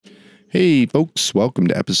Hey, folks, welcome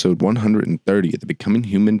to episode 130 of the Becoming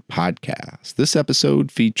Human podcast. This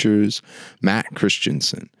episode features Matt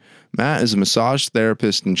Christensen. Matt is a massage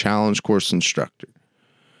therapist and challenge course instructor.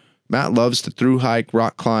 Matt loves to thru hike,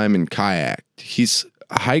 rock climb, and kayak. He's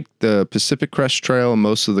hiked the Pacific Crest Trail and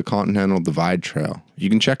most of the Continental Divide Trail. You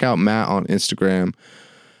can check out Matt on Instagram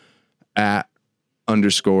at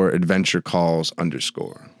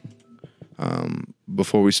 _adventurecalls_.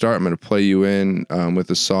 Before we start, I'm going to play you in with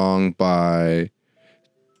a song by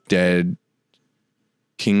Dead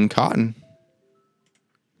King Cotton.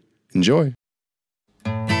 Enjoy.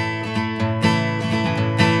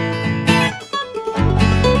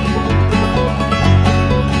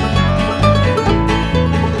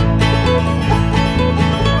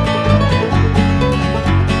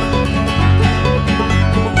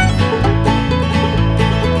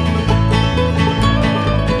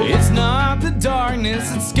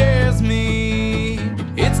 It scares me.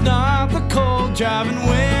 It's not the cold driving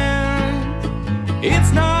wind.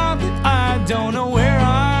 It's not that I don't know where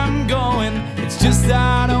I'm going. It's just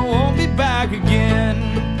that I won't be back again.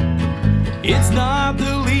 It's not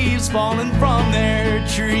the leaves falling from their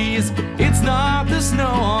trees. It's not the snow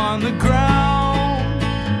on the ground.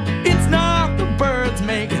 It's not the birds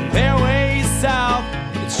making their way south.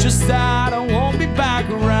 It's just that I won't be back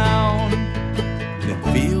around. It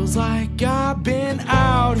feels like I've been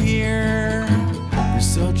out here for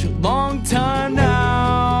such a long time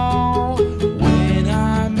now. When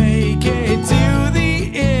I make it to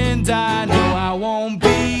the end, I know I won't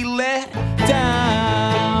be let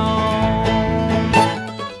down.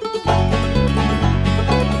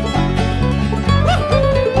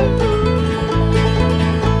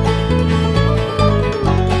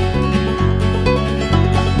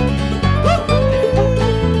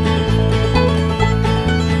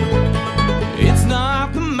 It's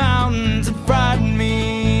not the mountains that frighten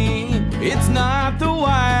me. It's not the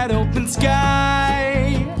wide open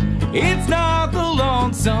sky. It's not the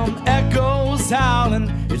lonesome echoes howling.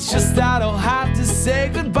 It's just that I'll have to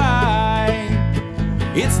say goodbye.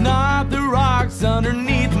 It's not the rocks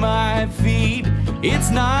underneath my feet.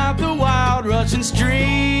 It's not the wild rushing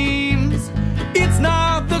streams. It's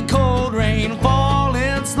not the cold rain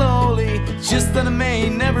falling slowly. It's just that I may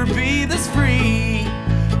never be this free.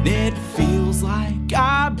 It feels like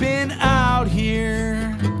I've been out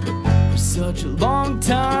here for such a long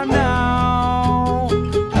time now.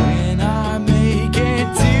 When I make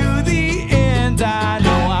it to the end, I know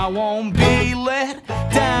I won't be let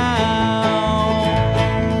down.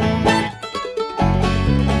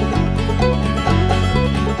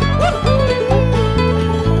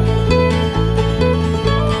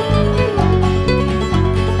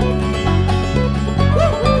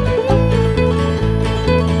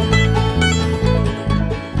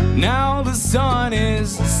 Now the sun is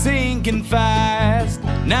sinking fast.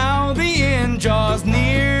 Now the end draws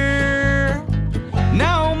near.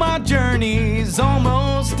 Now my journey's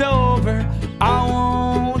almost over. I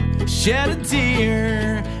won't shed a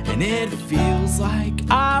tear. And it feels like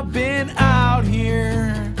I've been out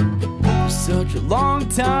here for such a long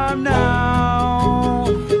time now.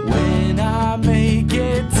 When I make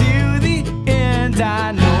it to the end,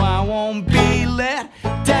 I know I won't be let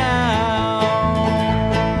down.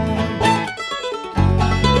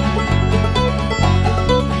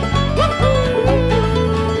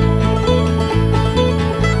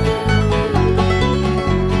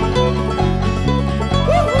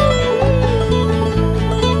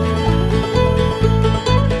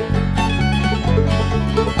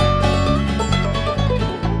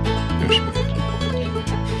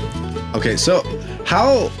 Okay, so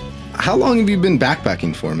how long have you been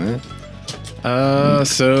backpacking for, man?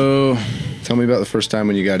 So Tell me about the first time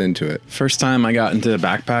when you got into it. first time I got into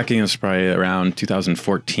backpacking was probably around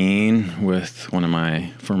 2014 with one of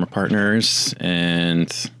my former partners,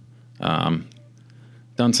 and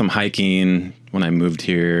done some hiking when I moved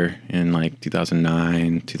here in like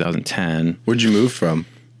 2009, 2010. Where'd you move from?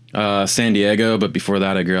 San Diego, but before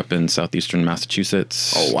that I grew up in southeastern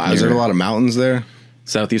Massachusetts. Oh, wow. Is there a lot of mountains there?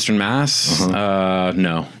 Southeastern Mass?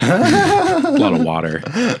 No. A lot of water.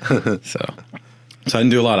 So I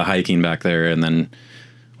didn't do a lot of hiking back there. And then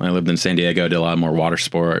when I lived in San Diego, I did a lot more water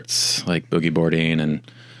sports like boogie boarding and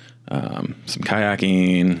some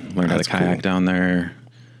kayaking. Learned how to kayak down there.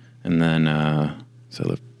 And then so I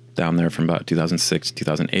lived down there from about 2006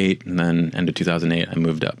 2008. And then end of 2008, I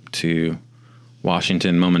moved up to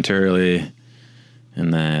Washington momentarily.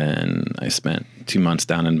 And then I spent 2 months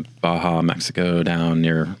down in Baja, Mexico, down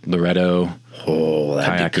near Loreto,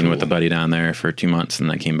 kayaking with a buddy down there for 2 months, and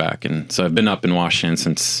then I came back. And so I've been up in Washington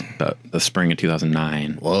since about the spring of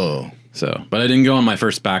 2009. Whoa. So, but I didn't go on my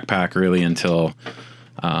first backpack really until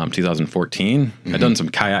 2014. I'd done some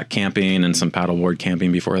kayak camping and some paddleboard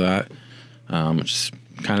camping before that, which is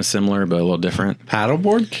kind of similar but a little different.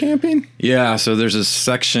 Paddleboard camping? Yeah, so there's a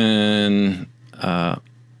section.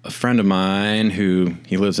 A friend of mine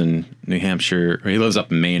he lives in New Hampshire, or he lives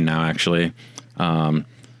up in Maine now, actually.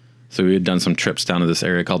 So we had done some trips down to this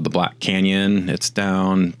area called the Black Canyon. It's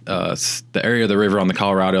down the area of the river on the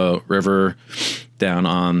Colorado River, down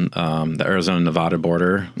on the Arizona-Nevada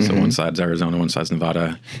border. So one side's Arizona, one side's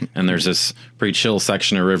Nevada. And there's this pretty chill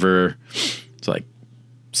section of river. It's like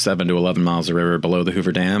 7 to 11 miles of river below the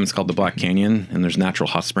Hoover Dam. It's called the Black Canyon, and there's natural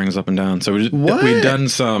hot springs up and down. So we've done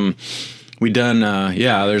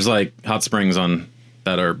there's like hot springs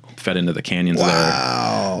that are fed into the canyons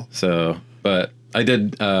there. So, but I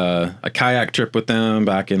did a kayak trip with them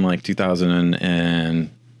back in like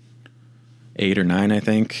 2008 or 9, I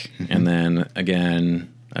think. And then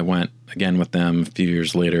again, I went again with them a few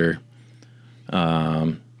years later.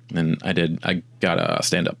 And I got a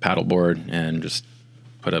stand-up paddleboard and just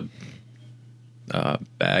put a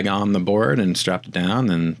bag on the board and strapped it down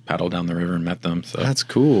and paddled down the river and met them. So that's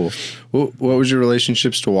cool. What was your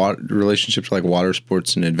relationship to like water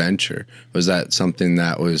sports and adventure? Was that something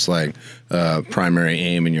that was like a primary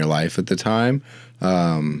aim in your life at the time?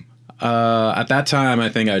 At that time, I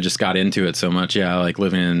think I just got into it so much. Yeah, like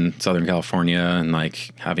living in Southern California and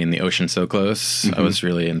like having the ocean so close, I was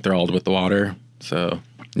really enthralled with the water. So.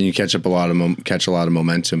 And you catch a lot of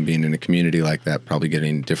momentum being in a community like that, probably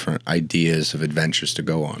getting different ideas of adventures to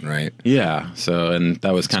go on, right? Yeah. So, and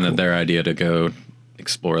that was kind of their idea to go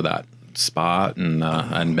explore that spot. And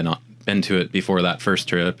I hadn't been to it before that first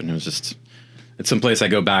trip. And it's someplace I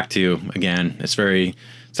go back to again. It's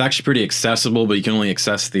actually pretty accessible, but you can only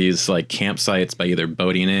access these like campsites by either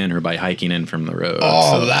boating in or by hiking in from the road.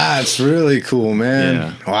 Oh, so, that's really cool, man.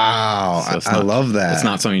 Yeah. Wow. So I love that. It's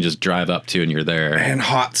not something you just drive up to and you're there. And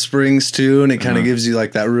hot springs too. And it kind of gives you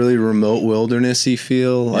like that really remote wildernessy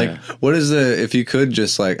feel. Like what is if you could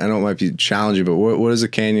just like, I know it might be challenging, but what is the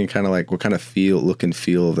canyon kind of like, what kind of look and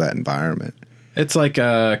feel of that environment? It's like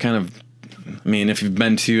if you've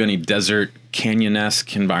been to any desert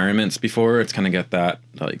canyon-esque environments before, it's kind of got that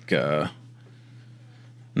like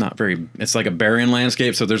it's like a barren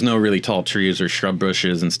landscape, so there's no really tall trees or shrub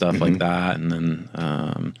bushes and stuff like that, and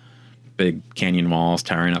then big canyon walls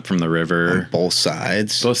towering up from the river. On both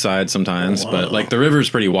sides sometimes. Whoa. But like the river's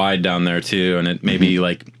pretty wide down there too, and it may be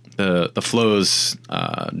like the flow's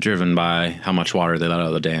driven by how much water they let out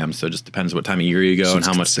of the dam, so it just depends what time of year you go and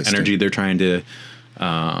how much energy they're trying to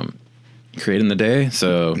create in the day.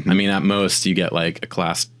 So I mean, at most you get like a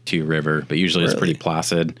class 2 river, but usually it's pretty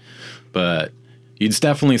placid. But you'd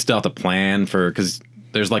definitely still have to plan because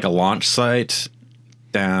there's like a launch site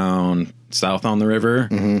down south on the river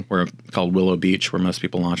called Willow Beach, where most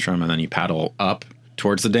people launch from, and then you paddle up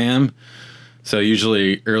towards the dam. So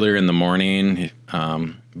usually earlier in the morning,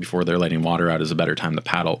 before they're letting water out, is a better time to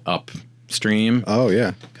paddle upstream. Oh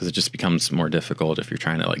yeah, because it just becomes more difficult if you're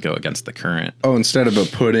trying to like go against the current. Oh, instead of a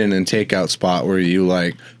put in and take out spot where you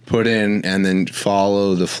like put in and then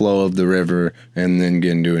follow the flow of the river and then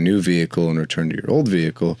get into a new vehicle and return to your old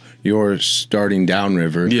vehicle, you're starting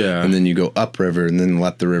downriver, and then you go upriver and then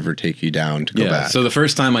let the river take you down to go back. So the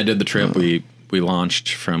first time I did the trip, we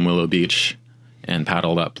launched from Willow Beach and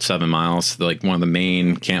paddled up 7 miles to like one of the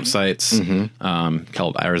main campsites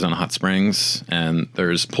called Arizona Hot Springs. And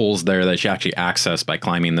there's pools there that you actually access by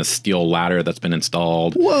climbing this steel ladder that's been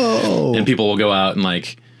installed. Whoa. And people will go out and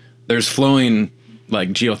like, there's flowing like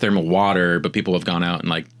geothermal water, but people have gone out and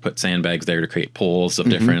like put sandbags there to create pools of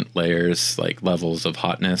different layers, like levels of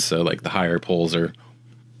hotness. So like the higher pools are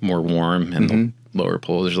more warm and the lower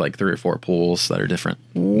pools, there's like 3 or 4 pools that are different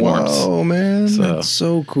warmths. Oh man, that's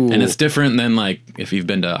so cool. And it's different than like if you've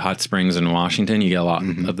been to hot springs in Washington, you get a lot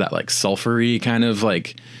of that like sulfury kind of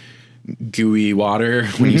like gooey water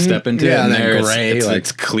when you step into it. And there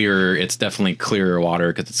it's clear. It's definitely clearer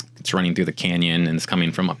water because it's running through the canyon and it's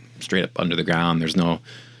coming from straight up under the ground. There's no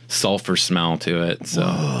sulfur smell to it. So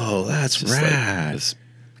whoa, that's rad. Like,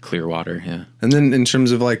 clear water, yeah. And then in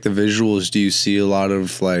terms of like the visuals, do you see a lot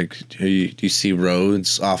of like, do you see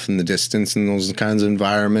roads off in the distance in those kinds of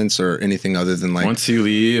environments or anything other than like? Once you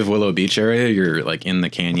leave Willow Beach area, you're like in the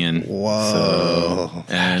canyon. Whoa.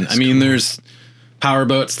 And I mean, there's power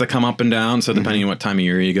boats that come up and down. So depending on what time of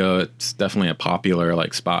year you go, it's definitely a popular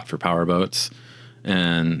like spot for power boats.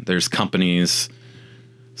 And there's companies.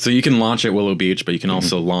 So you can launch at Willow Beach, but you can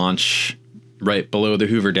also launch right below the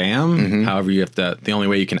Hoover Dam. However, the only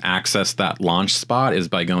way you can access that launch spot is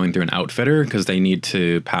by going through an outfitter, because they need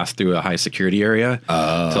to pass through a high security area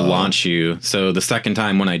to launch you. So the second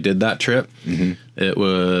time when I did that trip, it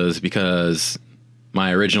was because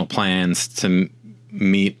my original plans to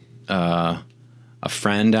meet a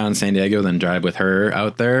friend down in San Diego, then drive with her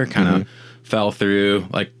out there, kind of fell through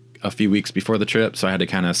like a few weeks before the trip, so I had to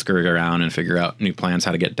kind of skirt around and figure out new plans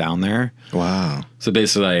how to get down there. Wow. So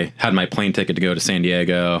basically I had my plane ticket to go to San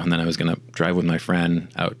Diego, and then I was going to drive with my friend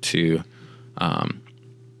out to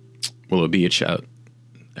Willow Beach, out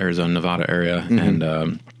Arizona, Nevada area.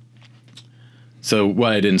 And so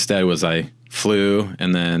what I did instead was I flew,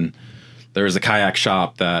 and then there was a kayak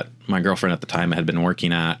shop that my girlfriend at the time had been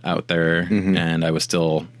working at out there, and I was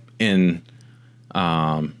still in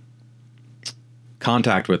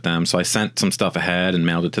contact with them, so I sent some stuff ahead and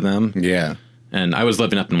mailed it to them. Yeah. And I was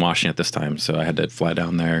living up in Washington at this time, so I had to fly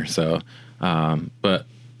down there. So,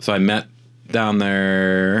 so I met down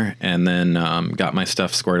there, and then got my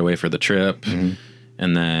stuff squared away for the trip.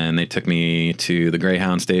 And then they took me to the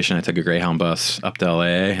Greyhound station. I took a Greyhound bus up to LA,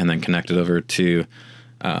 and then connected over to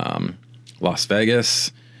Las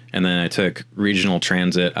Vegas. And then I took regional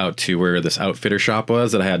transit out to where this outfitter shop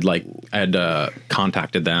was that I had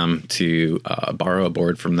contacted them to borrow a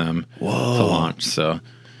board from them to launch. So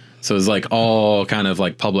it was like all kind of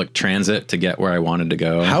like public transit to get where I wanted to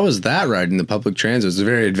go. How was that riding the public transit? Was it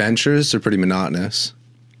very adventurous or pretty monotonous?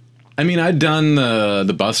 I mean, I'd done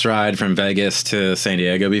the bus ride from Vegas to San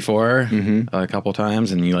Diego before a couple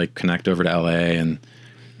times, and you like connect over to LA and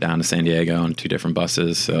down to San Diego on 2 different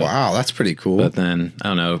buses. So. Wow, that's pretty cool. But then, I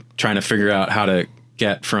don't know, trying to figure out how to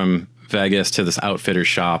get from Vegas to this outfitter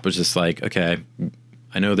shop was just like, okay,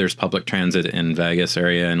 I know there's public transit in Vegas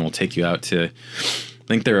area, and we'll take you out to, I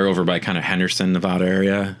think they're over by kind of Henderson, Nevada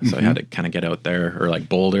area. So I had to kind of get out there, or like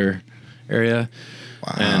Boulder area.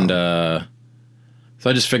 Wow. And so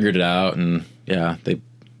I just figured it out, and yeah,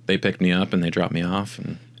 they picked me up and they dropped me off,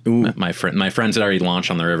 and met my friends had already launched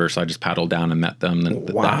on the river, so I just paddled down and met them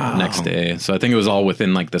that next day. So I think it was all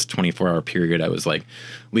within like this 24-hour period. I was like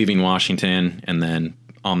leaving Washington and then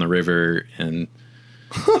on the river and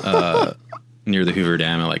near the Hoover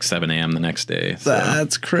Dam at like 7 a.m. the next day. So,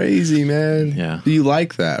 that's crazy, man. Yeah. You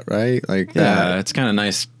like that, right? Like that. Yeah, it's kind of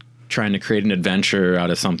nice trying to create an adventure out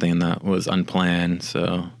of something that was unplanned.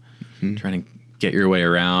 So trying to get your way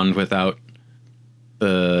around without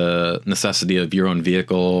the necessity of your own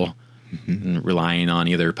vehicle and relying on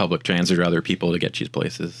either public transit or other people to get you to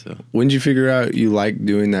places. So. When did you figure out you like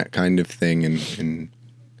doing that kind of thing and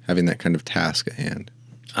having that kind of task at hand?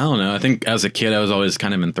 I don't know. I think as a kid, I was always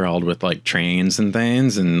kind of enthralled with like trains and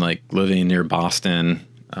things, and like living near Boston.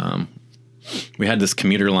 We had this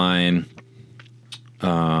commuter line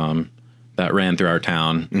that ran through our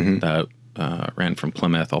town that ran from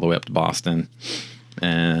Plymouth all the way up to Boston.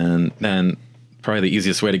 And then probably the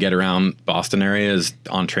easiest way to get around Boston area is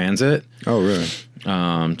on transit. Oh, really?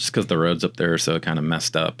 Just because the roads up there are so kind of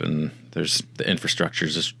messed up, and the infrastructure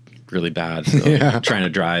is just really bad. So trying to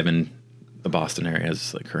drive in the Boston area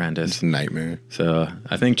is like horrendous. It's a nightmare. So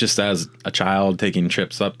I think just as a child taking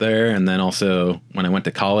trips up there, and then also when I went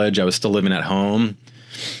to college, I was still living at home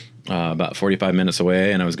about 45 minutes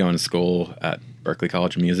away, and I was going to school at Berklee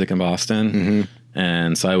College of Music in Boston.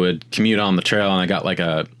 And so I would commute on the trail, and I got like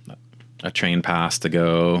a train pass to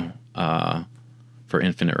go for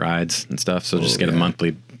infinite rides and stuff. So just get a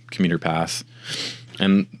monthly commuter pass.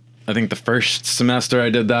 And I think the first semester I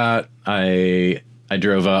did that, I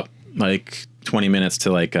drove up like 20 minutes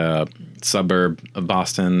to like a suburb of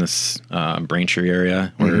Boston, this Braintree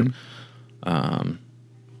area where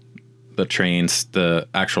the trains, the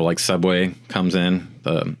actual like subway comes in.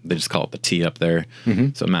 They just call it the T up there.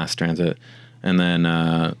 So mass transit. And then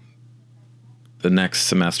the next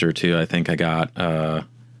semester or two, I think I got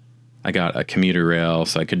a commuter rail,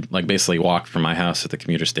 so I could like basically walk from my house to the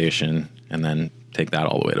commuter station and then take that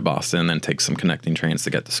all the way to Boston, and then take some connecting trains to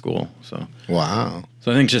get to school. So wow.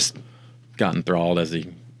 So I think just got enthralled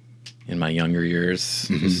in my younger years,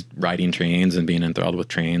 just riding trains and being enthralled with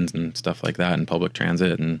trains and stuff like that, and public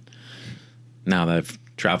transit. And now that I've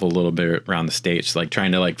traveled a little bit around the States, like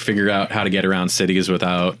trying to like figure out how to get around cities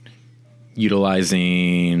without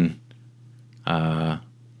utilizing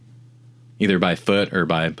either by foot or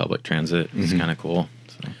by public transit is kind of cool.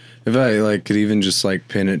 So. If I like could even just like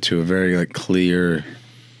pin it to a very like clear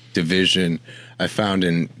division, I found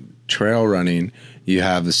in trail running, you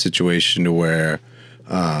have the situation to where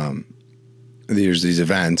there's these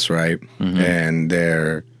events, right? And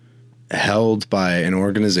they're held by an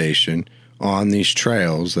organization on these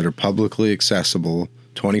trails that are publicly accessible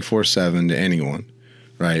 24/7 to anyone,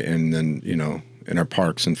 right? And then, in our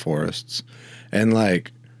parks and forests. And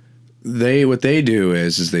like what they do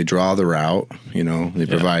is they draw the route, they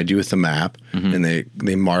provide you with a map and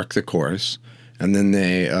they mark the course. And then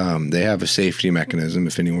they have a safety mechanism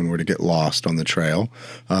if anyone were to get lost on the trail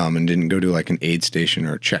and didn't go to like an aid station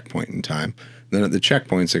or a checkpoint in time. Then at the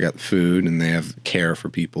checkpoints, they got food and they have care for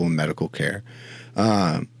people and medical care.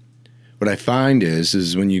 What I find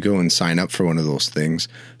is when you go and sign up for one of those things,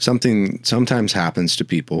 something sometimes happens to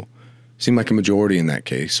people. Seem like a majority in that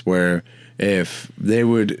case, where if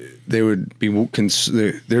there'd be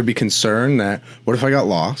concern that what if I got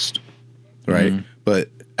lost, right? But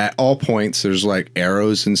at all points, there's like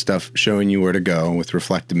arrows and stuff showing you where to go with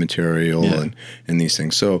reflective material and these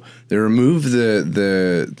things. So they remove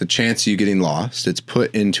the chance of you getting lost. It's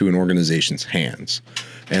put into an organization's hands,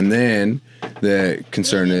 and then the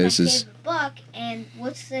concern is book. And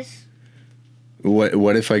what's this?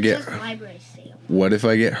 What if I get library sale? What if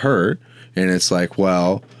I get hurt? And it's like,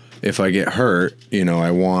 well, if I get hurt,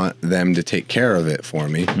 I want them to take care of it for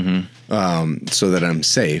me, so that I'm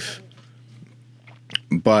safe.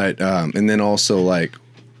 But and then also like,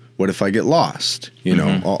 what if I get lost?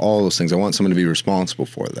 All those things. I want someone to be responsible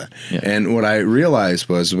for that. Yeah. And what I realized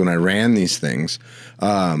was when I ran these things,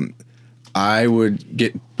 I would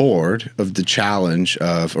get bored of the challenge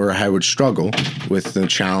or I would struggle with the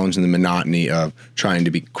challenge and the monotony of trying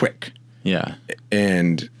to be quick. Yeah.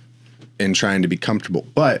 And trying to be comfortable.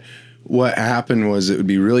 But what happened was it would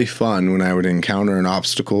be really fun when I would encounter an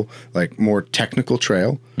obstacle, like more technical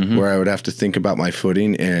trail, where I would have to think about my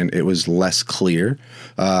footing and it was less clear.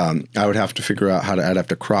 I would have to figure out I'd have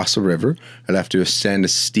to cross a river. I'd have to ascend a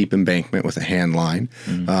steep embankment with a hand line.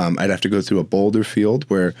 I'd have to go through a boulder field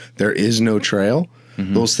where there is no trail.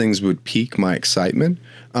 Those things would pique my excitement.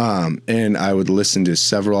 And I would listen to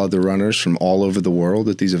several other runners from all over the world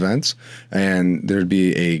at these events. And there'd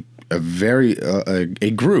be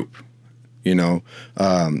a group,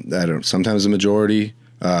 sometimes a majority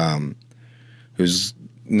who's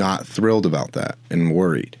not thrilled about that and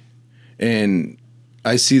worried. And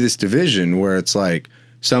I see this division where it's like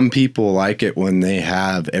some people like it when they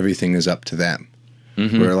have everything is up to them.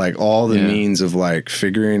 Where like all the means of like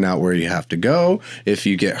figuring out where you have to go, if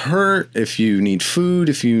you get hurt, if you need food,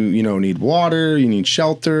 if you need water, you need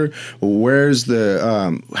shelter, where's the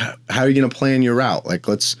how are you going to plan your route? Like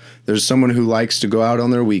there's someone who likes to go out on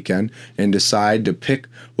their weekend and decide to pick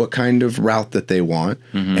what kind of route that they want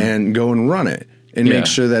and go and run it and make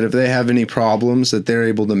sure that if they have any problems that they're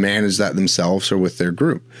able to manage that themselves or with their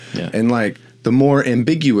group. And like the more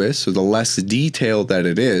ambiguous or the less detailed that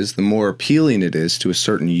it is, the more appealing it is to a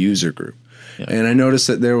certain user group. And I noticed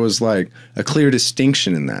that there was like a clear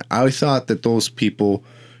distinction in that. I thought that those people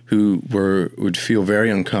who would feel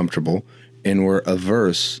very uncomfortable and were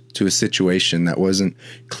averse to a situation that wasn't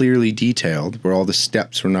clearly detailed, where all the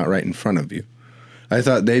steps were not right in front of you, I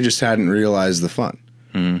thought they just hadn't realized the fun.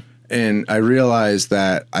 And I realized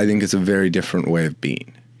that I think it's a very different way of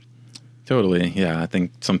being. Totally. Yeah. I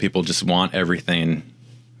think some people just want everything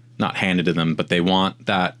not handed to them, but they want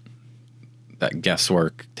that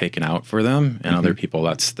guesswork taken out for them. And other people,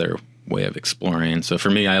 that's their way of exploring. So for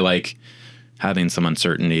me, I like having some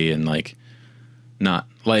uncertainty and like not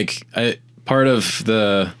like part of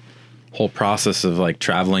the whole process of like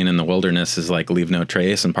traveling in the wilderness is like leave no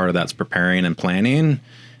trace. And part of that's preparing and planning.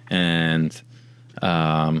 And,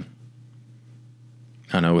 I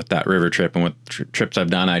don't know, with that river trip and with trips I've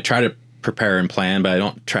done, I try to prepare and plan, but I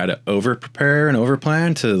don't try to over prepare and over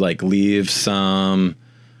plan to like leave some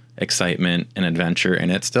excitement and adventure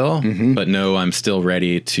in it still, but no, I'm still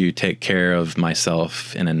ready to take care of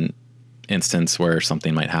myself in an instance where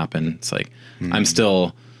something might happen. It's like, I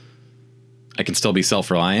can still be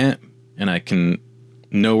self-reliant and I can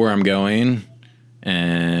know where I'm going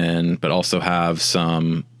but also have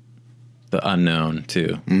the unknown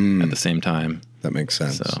too at the same time. That makes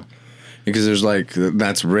sense. So. Because there's like,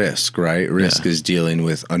 that's risk, right? Risk is dealing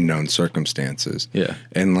with unknown circumstances. Yeah.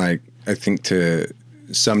 And like, I think to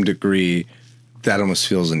some degree, that almost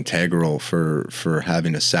feels integral for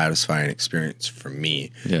having a satisfying experience for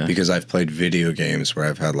me. Yeah. Because I've played video games where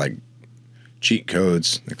I've had like cheat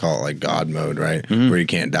codes. They call it like God mode, right? Where you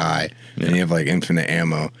can't die and you have like infinite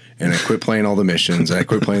ammo. And I quit playing all the missions and I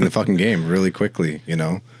quit playing the fucking game really quickly,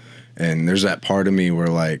 And there's that part of me where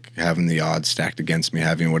like having the odds stacked against me,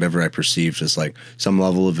 having whatever I perceived as like some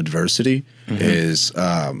level of adversity is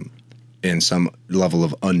and some level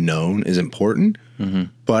of unknown is important.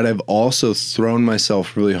 But I've also thrown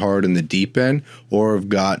myself really hard in the deep end or have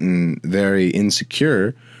gotten very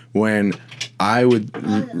insecure when I would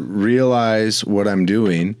realize what I'm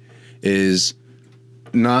doing is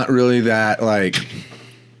not really that like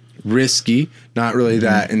risky, not really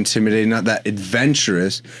that intimidating, not that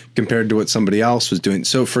adventurous compared to what somebody else was doing.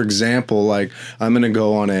 So, for example, like I'm going to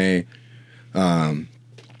go on a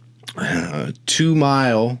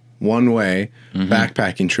 2-mile one-way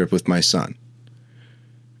backpacking trip with my son,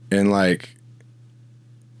 and like,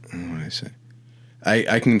 what do I say?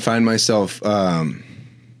 I can find myself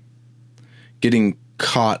getting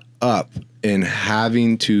caught up in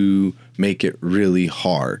having to make it really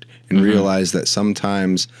hard and realize that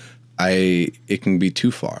sometimes it can be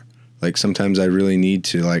too far. Like sometimes I really need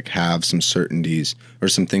to like have some certainties or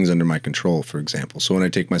some things under my control, for example. So when I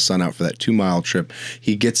take my son out for that 2-mile trip,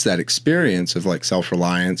 he gets that experience of like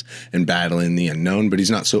self-reliance and battling the unknown, but he's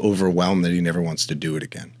not so overwhelmed that he never wants to do it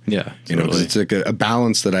again. Yeah, you know, 'cause it's like a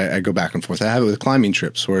balance that I go back and forth. I have it with climbing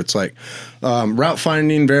trips where it's like route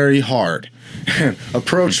finding very hard,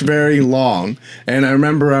 approach very long. And I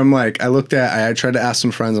remember I tried to ask some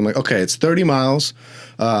friends, I'm like, okay, it's 30 miles,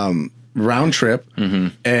 round trip,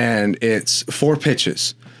 and it's 4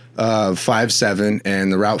 pitches of 5-7,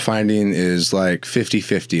 and the route finding is like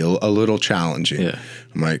 50-50, a little challenging. Yeah.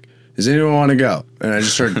 I'm like, does anyone want to go? And I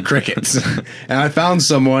just heard crickets. And I found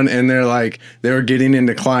someone, and they were getting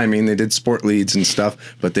into climbing. They did sport leads and stuff,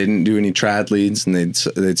 but they didn't do any trad leads, and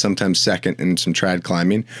they'd sometimes second in some trad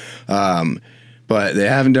climbing. But they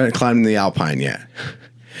haven't climbed the Alpine yet.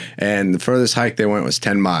 And the furthest hike they went was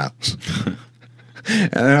 10 miles.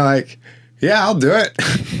 And they're like, yeah, I'll do it.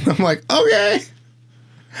 I'm like, okay.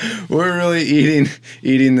 We're really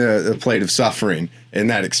eating the plate of suffering in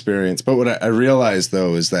that experience. But what I realized,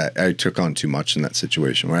 though, is that I took on too much in that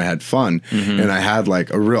situation where I had fun and I had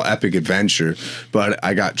like a real epic adventure, but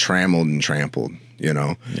I got trammeled and trampled, you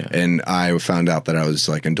know? Yeah. And I found out that I was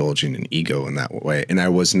like indulging in ego in that way. And I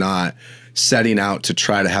was not setting out to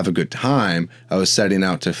try to have a good time. I was setting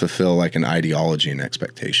out to fulfill like an ideology and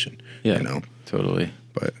expectation, Yeah, you know? totally.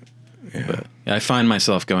 But yeah. But I find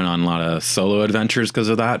myself going on a lot of solo adventures because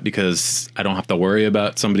of that, because I don't have to worry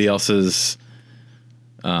about somebody else's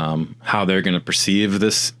how they're going to perceive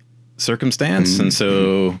this circumstance. And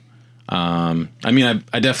so, I mean,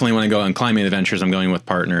 I definitely, when I go on climbing adventures, I'm going with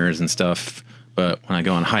partners and stuff. But when I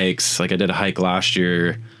go on hikes, like I did a hike last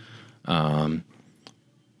year to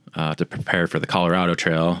prepare for the Colorado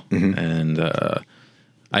Trail, and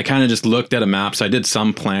I kind of just looked at a map. So I did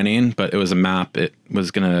some planning, but it was a map. It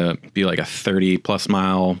was going to be like a 30+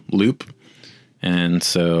 mile loop. And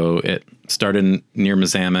so it started near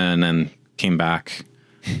Mazama and then came back,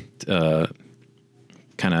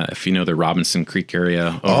 kind of, if you know the Robinson Creek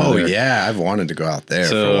area. Oh, there. yeah. I've wanted to go out there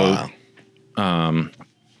for a while.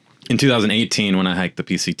 In 2018, when I hiked the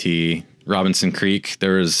PCT, Robinson Creek,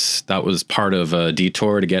 that was part of a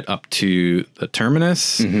detour to get up to the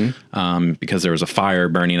terminus, because there was a fire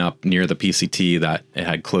burning up near the PCT that it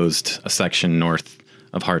had closed a section north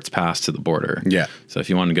of Harts Pass to the border. Yeah. So if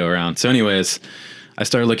you want to go around. So anyways, I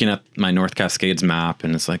started looking at my North Cascades map,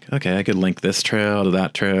 and it's like, okay, I could link this trail to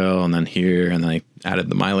that trail, and then here, and then I added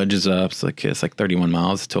the mileages up. It's like 31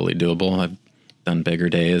 miles, totally doable. I've done bigger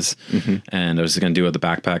days, and I was going to do it with the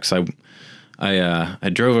backpack. So I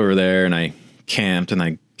drove over there and I camped, and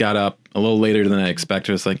I got up a little later than I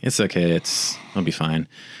expected. It's like, it's okay. I'll be fine.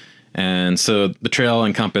 And so the trail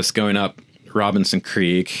encompassed going up Robinson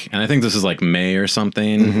Creek, and I think this is like May or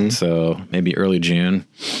something. So maybe early June.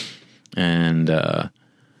 And,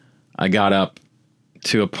 I got up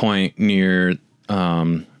to a point near,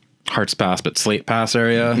 Harts Pass, but Slate Pass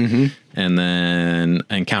area. And then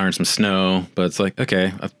I encountered some snow, but it's like,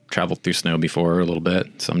 okay, I've traveled through snow before a little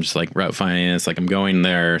bit. So I'm just like route finding. It's like, I'm going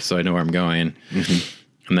there, so I know where I'm going.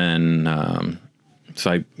 And then,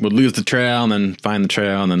 so I would lose the trail and then find the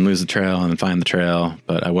trail and then lose the trail and then find the trail.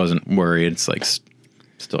 But I wasn't worried. It's like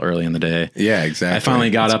still early in the day. Yeah, exactly. I finally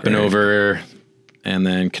got That's up and great. over and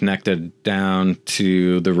then connected down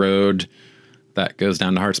to the road that goes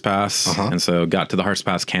down to Harts Pass. And so got to the Harts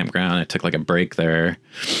Pass campground. I took like a break there.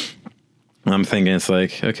 And I'm thinking, it's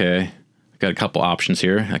like, okay, I've got a couple options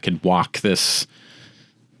here. I could walk this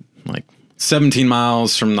like 17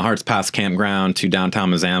 miles from the Harts Pass campground to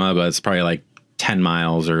downtown Mazama, but it's probably like 10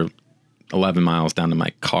 miles or 11 miles down to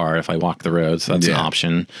my car if I walk the road. So that's an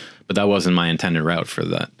option. But that wasn't my intended route for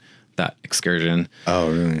that excursion.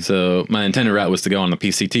 Oh, really? So my intended route was to go on the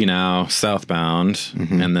PCT now, southbound,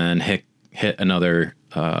 and then hit another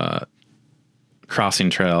crossing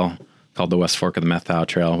trail called the West Fork of the Methau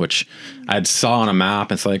Trail, which I saw on a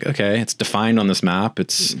map. It's like, okay, it's defined on this map.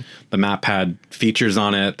 The map had features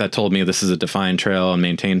on it that told me this is a defined trail and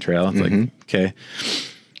maintained trail. It's like, okay.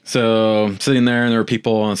 So sitting there and there were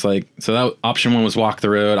people and it's like, so that option 1 was walk the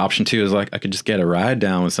road. Option 2 is like, I could just get a ride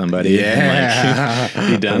down with somebody and like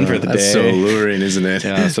be done for the day. That's so alluring, isn't it?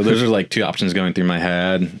 Yeah. So those are like 2 options going through my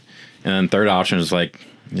head. And then third option is like,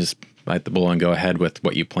 just bite the bullet and go ahead with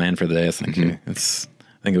what you plan for the day. It's like, I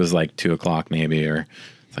think it was like 2:00 maybe, or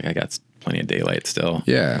it's like, I got plenty of daylight still.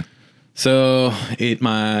 Yeah. So ate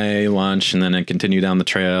my lunch and then I continued down the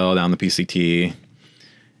trail, down the PCT.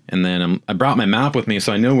 And then I brought my map with me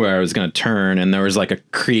so I knew where I was going to turn. And there was like a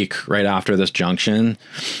creek right after this junction.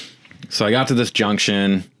 So I got to this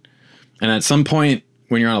junction. And at some point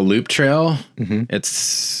when you're on a loop trail,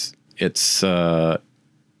 it's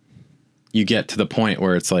you get to the point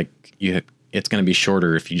where it's like it's going to be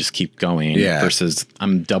shorter if you just keep going versus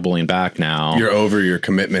I'm doubling back now. You're over your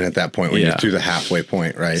commitment at that point when you're through the halfway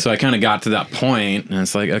point, right? So I kind of got to that point and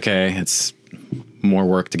it's like, okay, it's more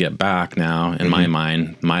work to get back now in my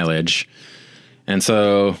mind, mileage. And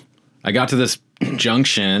so I got to this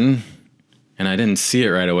junction and I didn't see it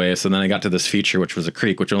right away. So then I got to this feature, which was a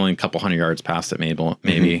creek, which was only a couple hundred yards past it,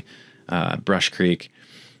 maybe Brush Creek.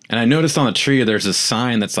 And I noticed on the tree, there's a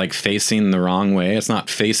sign that's like facing the wrong way. It's not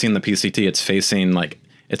facing the PCT. It's facing like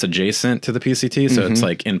it's adjacent to the PCT. So it's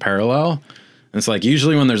like in parallel. And it's like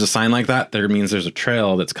usually when there's a sign like that, there means there's a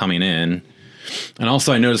trail that's coming in. And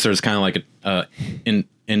also I noticed there's kind of like a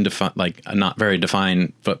not very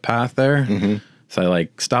defined footpath there. So I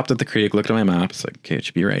like stopped at the creek, looked at my map. It's like, okay, it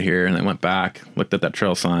should be right here. And I went back, looked at that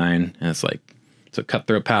trail sign and it's like, so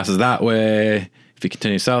cutthroat passes that way. If you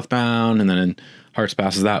continue southbound and then Hearts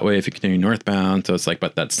passes that way if you continue northbound. So it's like,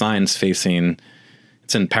 but that sign's facing,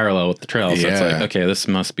 it's in parallel with the trail. So it's like, okay, this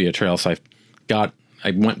must be a trail. So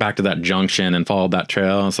I went back to that junction and followed that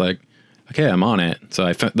trail. It's like, okay, I'm on it. So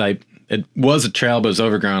it was a trail, but it was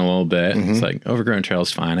overgrown a little bit. It's like overgrown trail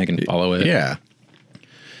is fine. I can follow it. Yeah.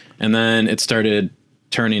 And then it started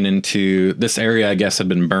turning into this area, I guess, had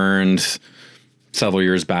been burned several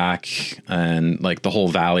years back, and like the whole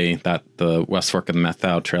valley that the West Fork of the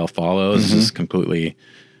Methau Trail follows is completely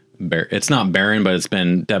bare. It's not barren, but it's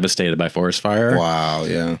been devastated by forest fire. Wow,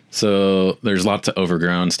 yeah. So there's lots of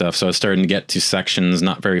overgrown stuff. So I was starting to get to sections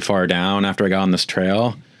not very far down after I got on this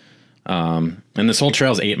trail. And this whole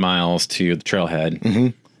trail is 8 miles to the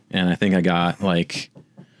trailhead. And I think I got like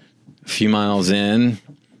a few miles in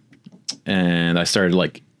and I started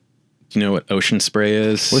like, do you know what ocean spray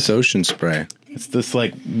is? What's ocean spray? It's this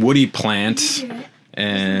like woody plant,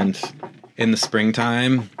 and in the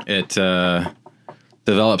springtime, it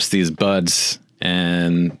develops these buds,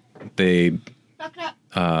 and they.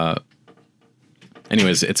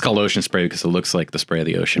 Anyways, it's called ocean spray because it looks like the spray of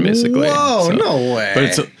the ocean, basically. Whoa, no way!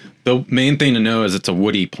 But the main thing to know is it's a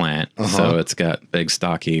woody plant, so it's got big,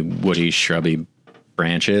 stocky, woody, shrubby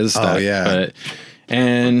branches.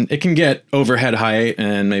 And it can get overhead height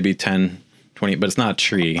and maybe 10, 20, but it's not a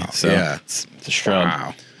tree. So it's a shrub.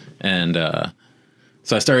 Wow. And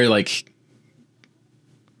so I started like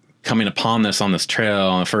coming upon this on this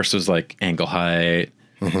trail. And first it was like ankle height.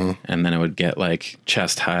 And then it would get like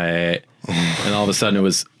chest height. And all of a sudden it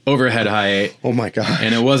was overhead height. Oh my God.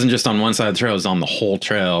 And it wasn't just on one side of the trail, it was on the whole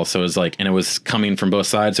trail. So it was like, and it was coming from both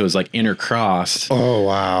sides. So it was like intercrossed. Oh,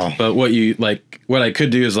 wow. But what I could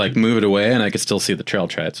do is like move it away and I could still see the trail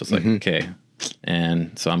tread. So it's like, okay.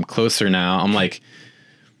 And so I'm closer now. I'm like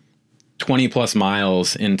 20 plus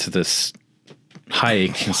miles into this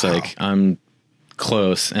hike. It's like, I'm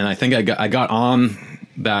close. And I think I got on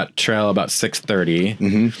that trail about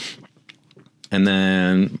 6:30. And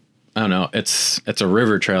then I don't know, it's a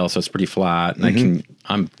river trail, so it's pretty flat, and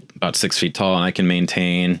I'm about 6 feet tall, and I can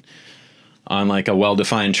maintain on like a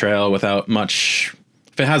well-defined trail without much.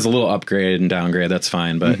 If it has a little upgrade and downgrade, that's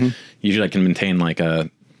fine, but usually I can maintain like a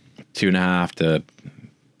 2.5 to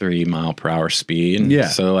 3 mile per hour speed. Yeah.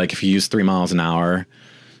 So like if you use 3 miles an hour,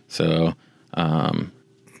 so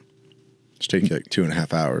it's taking like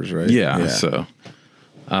 2.5 hours, right? Yeah. So,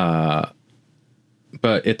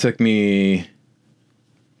 but it took me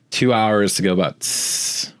 2 hours to go about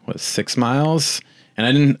 6 miles,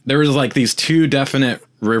 and there was like these 2 definite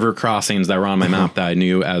river crossings that were on my map that I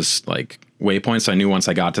knew as like waypoints. So I knew once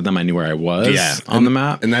I got to them, I knew where I was on the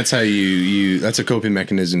map. And that's how you that's a coping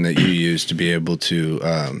mechanism that you use to be able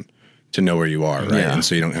to know where you are, right? Yeah. And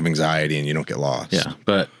so you don't have anxiety and you don't get lost. Yeah.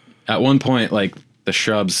 But at one point, like the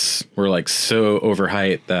shrubs were like so over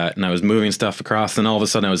height and I was moving stuff across, and all of a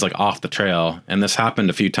sudden I was like off the trail. And this happened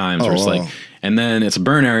a few times where it's like, and then it's a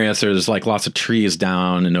burn area. So there's like lots of trees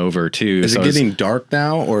down and over too. Is it getting dark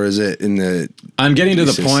now, or is it in the, I'm getting to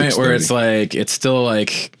the point where it's like, it's still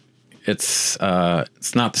like, it's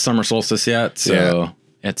not the summer solstice yet. So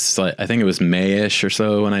It's like, I think it was May-ish or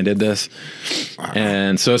so when I did this.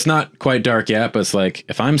 And so it's not quite dark yet, but it's like,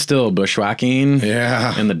 if I'm still bushwhacking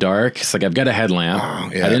in the dark, it's like, I've got a headlamp. I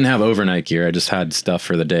didn't have overnight gear. I just had stuff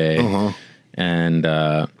for the day. And,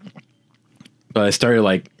 but I started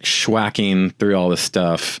like schwacking through all this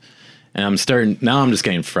stuff. And now I'm just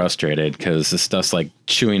getting frustrated because this stuff's like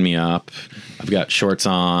chewing me up. I've got shorts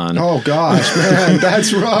on. Oh gosh, man,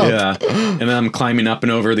 that's rough. Yeah. And then I'm climbing up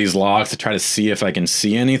and over these logs to try to see if I can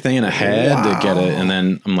see anything ahead to get it. And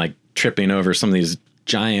then I'm like tripping over some of these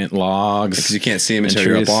giant logs. Because you can't see them until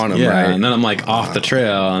you're up on them, yeah, right? And then I'm like off the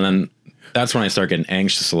trail. And then that's when I start getting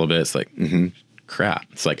anxious a little bit. It's like, crap.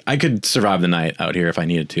 It's like, I could survive the night out here if I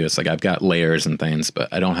needed to. It's like, I've got layers and things,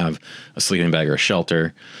 but I don't have a sleeping bag or a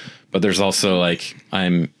shelter. But there's also like,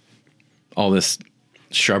 all this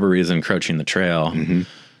shrubbery is encroaching the trail.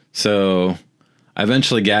 So I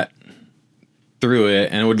eventually get through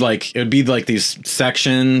it, and it would be like these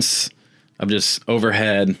sections of just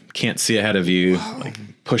overhead, can't see ahead of you, like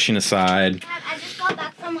pushing aside. Dad, I just got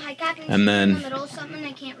back from hiking And then- in the middle of something.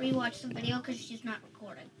 I can't rewatch the video because it's just not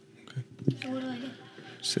recording. So what do I do?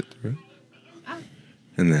 Sit through it. Oh.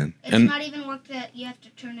 And then. It's not even work that you have to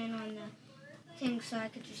turn in on the thing, so I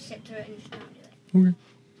could just sit through it and just not do it.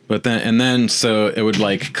 But then, so it would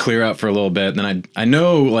like clear up for a little bit. Then I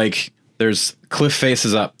know like there's cliff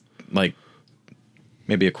faces up like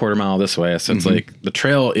maybe a quarter mile this way. So it's like the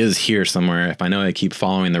trail is here somewhere. If I know I keep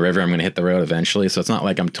following the river, I'm going to hit the road eventually. So it's not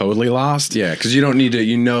like I'm totally lost. Yeah, because you don't need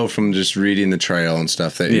to, from just reading the trail and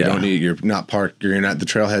stuff that you don't need, you're not parked, the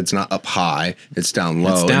trailhead's not up high, it's down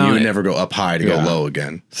low. It's down- and you would never go up high to go low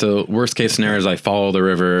again. So worst case scenario is I follow the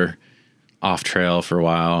river off trail for a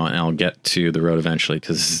while and I'll get to the road eventually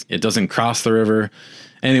because it doesn't cross the river.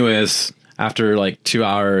 Anyways, after like 2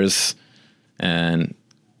 hours and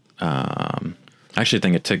actually I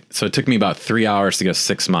think it took me about 3 hours to go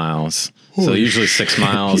 6 miles. So usually 6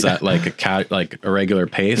 miles at like a regular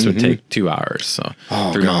pace would take 2 hours. So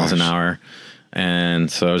 3 miles an hour. And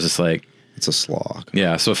so I was just like, it's a slog.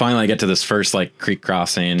 Yeah. So finally I get to this first like creek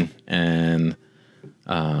crossing and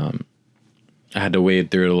I had to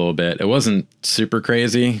wade through it a little bit. It wasn't super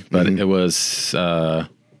crazy, but it was, I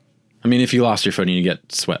mean, if you lost your footing, you get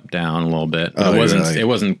swept down a little bit. But it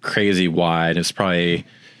wasn't crazy wide. It's probably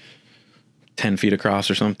 10 feet across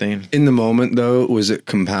or something. In the moment though, was it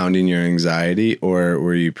compounding your anxiety or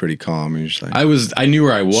were you pretty calm? You're just like, I knew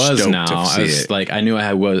where I was now. I was like, I knew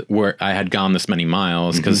where I had gone this many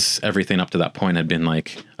miles because everything up to that point had been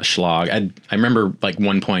like a slog. I remember like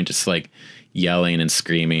one point just like yelling and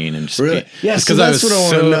screaming and just really? Yes, because that's what I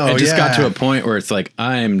want to know. It just got to a point where it's like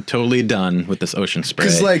I'm totally done with this ocean spray.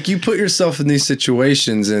 Because like you put yourself in these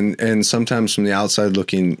situations and sometimes from the outside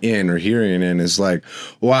looking in or hearing in is like,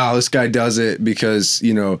 wow, this guy does it because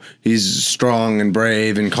he's strong and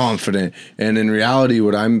brave and confident. And in reality,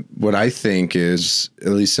 what I think is, at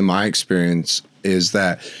least in my experience, is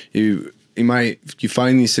that you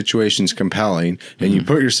find these situations compelling and you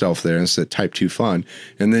put yourself there, and it's that type 2 fun.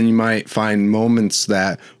 And then you might find moments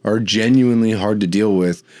that are genuinely hard to deal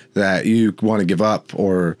with that you want to give up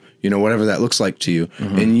or, whatever that looks like to you.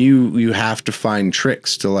 And you have to find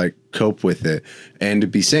tricks to like cope with it and to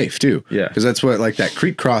be safe too. Yeah. Because that's what like that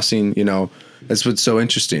creek crossing, that's what's so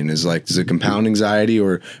interesting is like, does it compound anxiety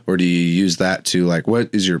or do you use that to like, what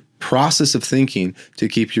is your process of thinking to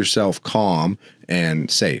keep yourself calm and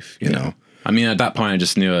safe, you know? I mean, at that point, I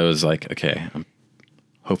just knew I was like, okay,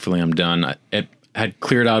 hopefully I'm done. It had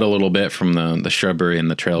cleared out a little bit from the shrubbery and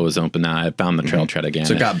the trail was open now. I found the trail tread again.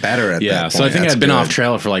 So it got better at that point. So I think I'd been off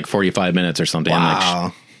trail for like 45 minutes or something. Wow.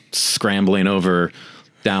 Like scrambling over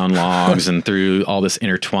down logs and through all this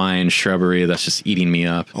intertwined shrubbery that's just eating me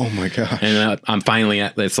up. Oh my gosh. And I'm finally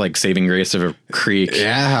at this like saving grace of a creek.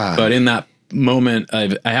 Yeah. But in that moment, I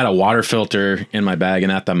had a water filter in my bag,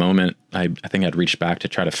 and at that moment, I think I'd reached back to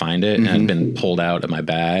try to find it, and it had been pulled out of my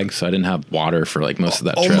bag, so I didn't have water for like most of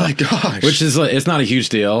that trail. Oh my gosh! Which is like, it's not a huge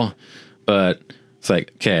deal, but it's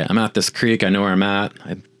like, okay, I'm at this creek, I know where I'm at.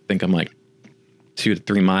 I think I'm like 2 to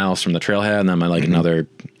 3 miles from the trailhead, and then I'm like another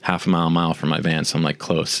half a mile from my van, so I'm like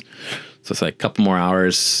close. So it's like a couple more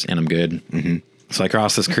hours, and I'm good. So I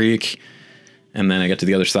cross this creek, and then I get to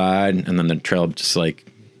the other side, and then the trail just like,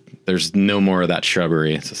 there's no more of that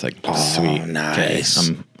shrubbery. It's just like, sweet. Nice.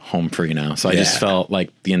 Okay, I'm home free now. So I just felt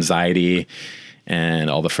like the anxiety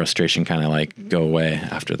and all the frustration kind of like go away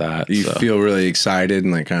after that. Do you feel really excited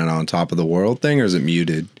and like kind of on top of the world thing, or is it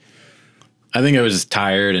muted? I think I was just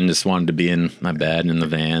tired and just wanted to be in my bed and in the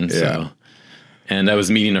van. So And I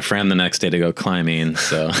was meeting a friend the next day to go climbing.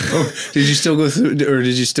 So Did you still go through, or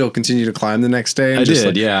did you still continue to climb the next day? I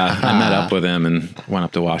did, yeah. I met up with him and went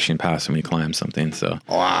up to Washington Pass and we climbed something. So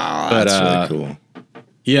Wow, that's really cool.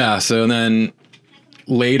 yeah. So then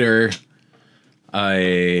later,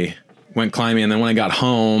 I went climbing, and then when I got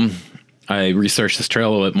home, I researched this trail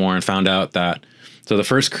a little bit more and found out that the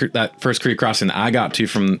first creek crossing that I got to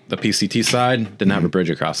from the PCT side didn't have a bridge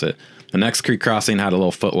across it. The next creek crossing had a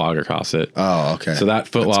little foot log across it. Oh, okay. So that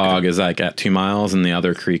foot log is like at 2 miles, and the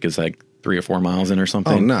other creek is like 3 or 4 miles in or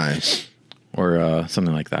something. Oh, nice. Or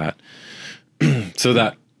something like that. So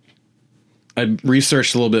that I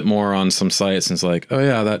researched a little bit more on some sites, and it's like, oh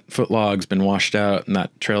yeah, that foot log's been washed out, and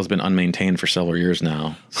that trail's been unmaintained for several years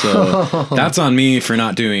now. So that's on me for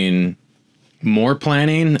not doing more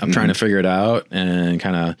planning. I'm trying to figure it out, and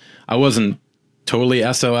I wasn't totally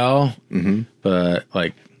SOL, but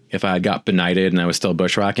like if I had got benighted and I was still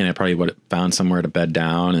bushwhacking, I probably would have found somewhere to bed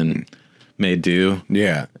down and made do.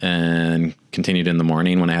 Yeah. And continued in the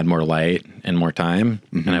morning when I had more light and more time,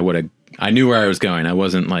 and I knew where I was going. I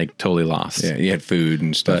wasn't like totally lost. Yeah, you had food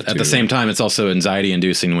and stuff. But at the same time, it's also anxiety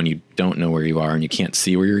inducing when you don't know where you are and you can't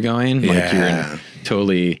see where you're going. Like you're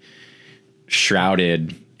totally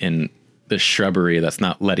shrouded in the shrubbery that's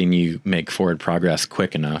not letting you make forward progress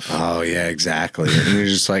quick enough. Oh yeah, exactly. And you're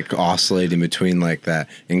just like oscillating between like that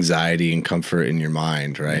anxiety and comfort in your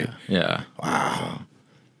mind, right? Yeah. Wow.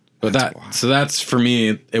 But that's for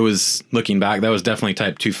me, it was, looking back, that was definitely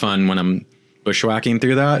type 2 fun when I'm bushwhacking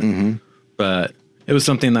through that. But it was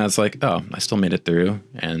something that's like, oh, I still made it through,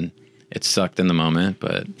 and it sucked in the moment,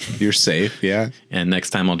 but You're safe, yeah. and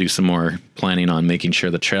next time I'll do some more planning on making sure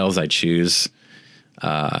the trails I choose,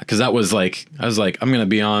 because that was like, I was like, I'm going to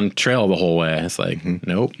be on trail the whole way. It's like,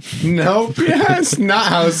 nope. Nope. Yeah, it's not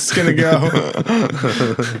how it's gonna go.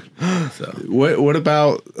 So What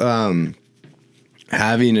about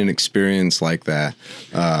having an experience like that?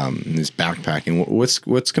 This backpacking.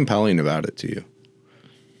 What's compelling about it to you?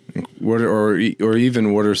 What or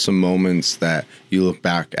even what are some moments that you look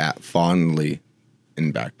back at fondly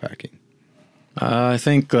in backpacking? I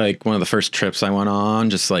think like one of the first trips I went on,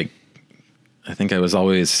 just like, I think I was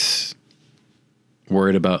always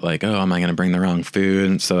worried about like, oh, am I going to bring the wrong food?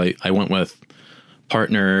 And so I went with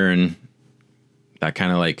partner, and that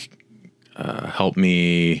kind of like helped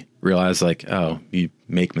me realize like, oh, you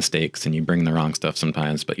make mistakes and you bring the wrong stuff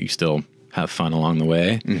sometimes, but you still have fun along the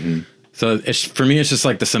way. So for me, it's just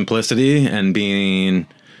like the simplicity and being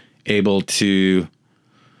able to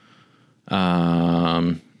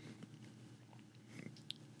kind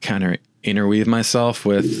of interweave myself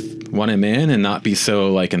with what I'm in and not be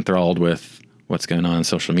so like enthralled with what's going on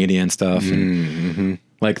social media and stuff. And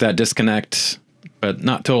like that disconnect, but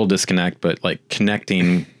not total disconnect, but like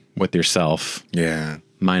connecting with yourself. Yeah.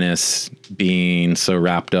 Minus being so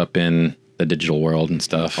wrapped up in the digital world and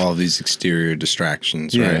stuff. All these exterior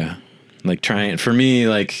distractions, right? Like trying, for me,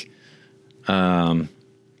 like,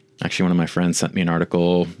 actually one of my friends sent me an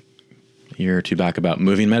article a year or two back about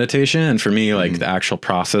moving meditation. And for me, like the actual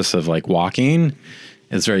process of like walking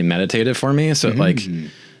is very meditative for me. So like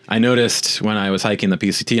I noticed when I was hiking the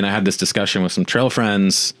PCT, and I had this discussion with some trail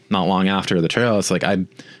friends not long after the trail, it's like, I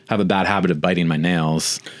have a bad habit of biting my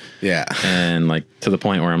nails. Yeah. And like to the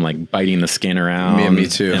point where I'm like biting the skin around me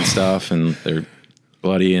too. and stuff, and they're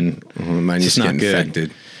bloody and Mine used to get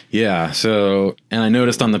infected. Yeah. So, and I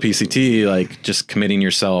noticed on the PCT, like just committing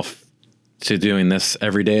yourself to doing this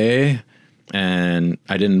every day, and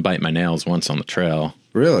I didn't bite my nails once on the trail.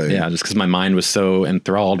 Really? Yeah. Just because my mind was so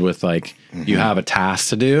enthralled with like, you have a task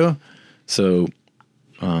to do. So,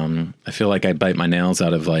 I feel like I bite my nails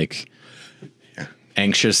out of like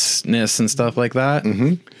anxiousness and stuff like that.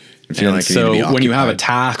 And so when you have a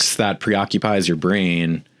task that preoccupies your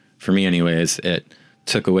brain, for me anyways, it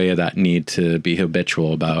took away that need to be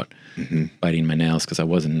habitual about biting my nails because I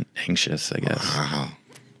wasn't anxious, I guess. Wow.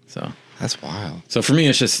 So That's wild. So for me,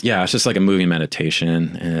 it's just like a moving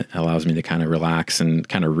meditation, and it allows me to kind of relax and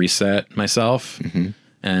kind of reset myself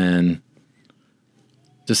and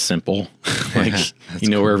just simple. Like, you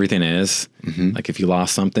know, where everything is. Like if you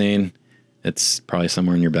lost something, it's probably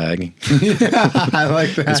somewhere in your bag. I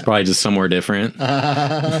like that. It's probably just somewhere different.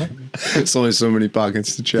 It's only so many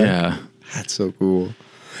pockets to check. Yeah. That's so cool.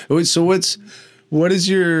 So what is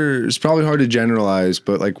your, it's probably hard to generalize,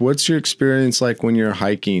 but like, what's your experience like when you're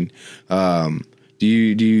hiking? Do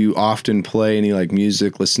you often play any like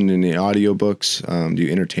music, listen to any audiobooks? Do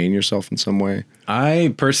you entertain yourself in some way?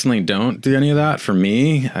 I personally don't do any of that. For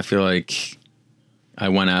me, I feel like I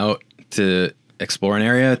went out to explore an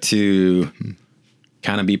area to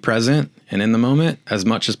kind of be present and in the moment as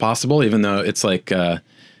much as possible, even though it's like,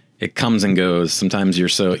 it comes and goes. Sometimes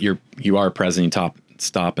you are present, you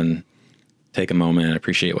stop and take a moment and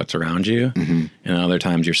appreciate what's around you. And other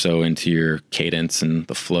times you're so into your cadence and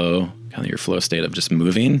the flow, kind of your flow state of just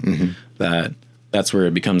moving, that's where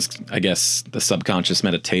it becomes, I guess, the subconscious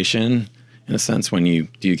meditation in a sense, when you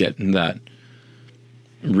get in that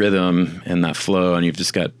rhythm and that flow and you've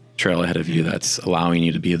just got trail ahead of you that's allowing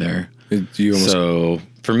you to be there. So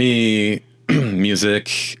for me,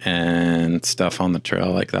 music and stuff on the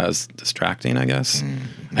trail like that is distracting, I guess.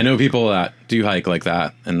 I know people that do hike like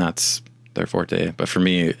that and that's their forte, but for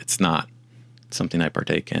me, it's not something I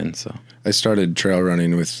partake in. So I started trail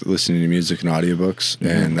running with listening to music and audiobooks,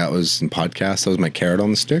 and that was in podcasts. That was my carrot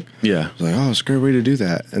on the stick. Yeah. I was like, oh, it's a great way to do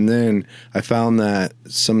that. And then I found that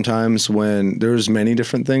sometimes when there's many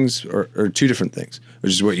different things or two different things,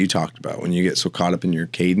 which is what you talked about, when you get so caught up in your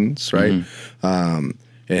cadence, right?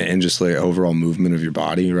 And just like overall movement of your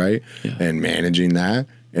body, right? Yeah. And managing that.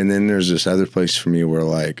 And then there's this other place for me where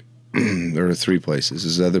like, there are three places.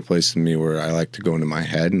 There's another place in me where I like to go into my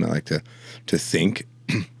head and I like to think.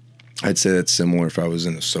 I'd say that's similar if I was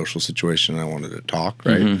in a social situation and I wanted to talk,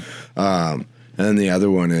 right? And then the other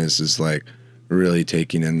one is like really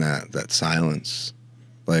taking in that silence.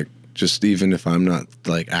 Like just even if I'm not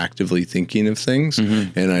like actively thinking of things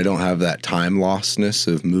and I don't have that time lostness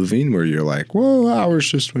of moving where you're like, whoa, hours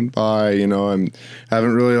just went by, you know, I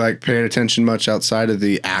haven't really like paid attention much outside of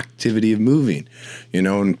the activity of moving, you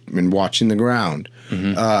know, and watching the ground.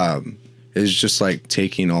 Is just like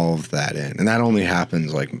taking all of that in. And that only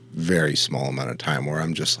happens like very small amount of time where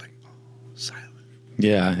I'm just like, silent.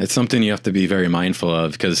 Yeah, it's something you have to be very mindful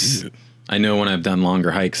of because I know when I've done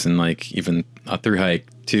longer hikes and like even a through hike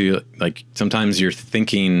too, like sometimes you're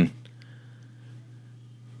thinking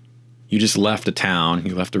you just left a town,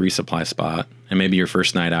 you left a resupply spot, and maybe your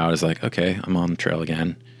first night out is like, okay, I'm on the trail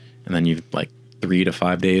again. And then you've like 3 to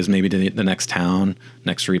 5 days maybe to the next town,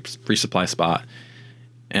 next resupply spot.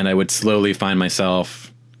 And I would slowly find myself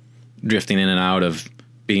drifting in and out of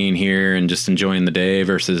being here and just enjoying the day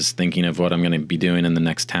versus thinking of what I'm going to be doing in the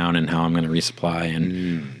next town and how I'm going to resupply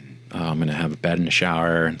and I'm going to have a bed and a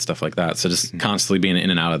shower and stuff like that. So just constantly being in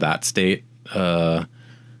and out of that state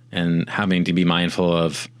and having to be mindful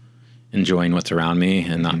of enjoying what's around me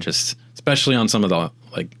and not just, especially on some of the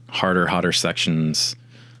like hotter sections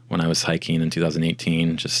when I was hiking in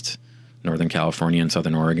 2018, just Northern California and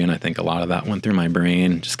Southern Oregon. I think a lot of that went through my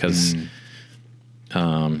brain just because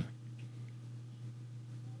it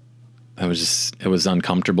was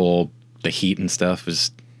uncomfortable. The heat and stuff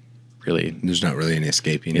was really... There's not really any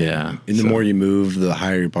escaping it. Yeah. And the more you move, the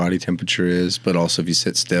higher your body temperature is. But also if you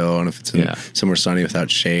sit still and if it's in somewhere sunny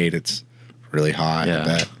without shade, it's really hot, I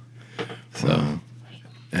bet. So...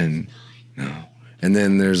 And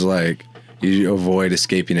then there's like... You avoid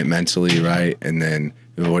escaping it mentally, right? And then...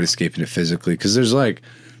 avoid escaping it physically because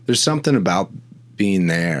there's something about being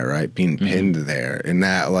there, right? Being pinned there, and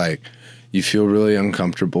that like you feel really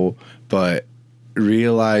uncomfortable, but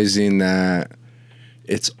realizing that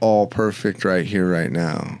it's all perfect right here, right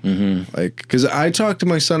now. Like, because I talked to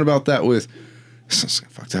my son about that with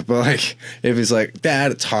fucked up, but like if he's like,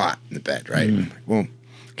 Dad, it's hot in the bed, right? I'm like, well,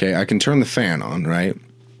 okay, I can turn the fan on, right?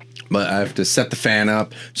 But I have to set the fan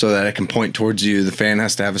up so that I can point towards you. The fan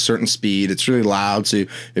has to have a certain speed. It's really loud. So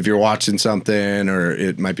if you're watching something or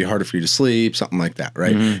it might be harder for you to sleep, something like that,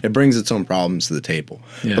 right? It brings its own problems to the table.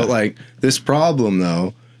 Yeah. But like this problem,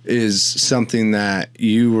 though, is something that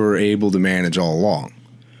you were able to manage all along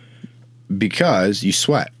because you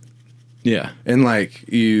sweat. Yeah. And like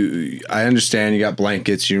I understand you got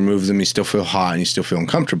blankets, you remove them, you still feel hot and you still feel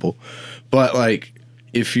uncomfortable. But like,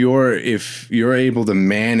 if you're able to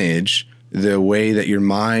manage the way that your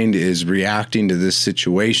mind is reacting to this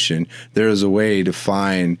situation, there is a way to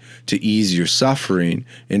ease your suffering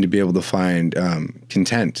and to be able to find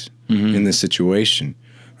content in this situation,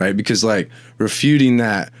 right? Because like refuting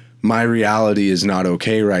that my reality is not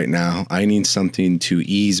okay right now, I need something to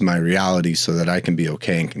ease my reality so that I can be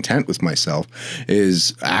okay and content with myself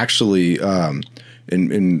is actually, from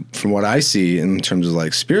what I see in terms of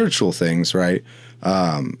like spiritual things, right?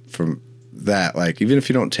 From that, like, even if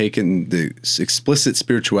you don't take in the explicit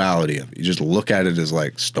spirituality of it, you just look at it as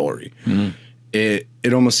like story. It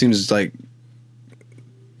almost seems like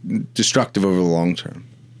destructive over the long term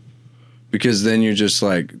because then you're just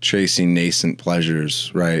like chasing nascent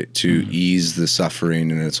pleasures, right? To ease the suffering,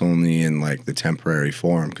 and it's only in like the temporary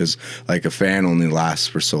form because like a fan only lasts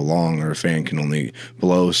for so long, or a fan can only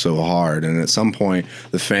blow so hard, and at some point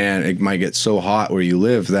the fan, it might get so hot where you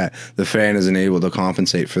live that the fan isn't able to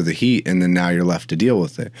compensate for the heat, and then now you're left to deal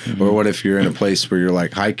with it. Or what if you're in a place where you're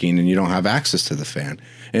like hiking and you don't have access to the fan?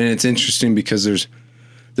 And it's interesting because there's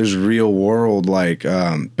there's real world like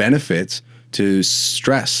benefits to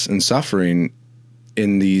stress and suffering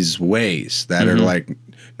in these ways that are like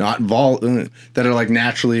that are like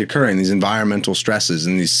naturally occurring, these environmental stresses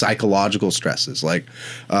and these psychological stresses. Like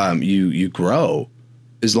you grow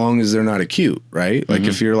as long as they're not acute, right? Like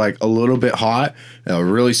if you're like a little bit hot,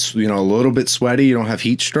 really, a little bit sweaty, you don't have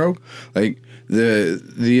heat stroke, like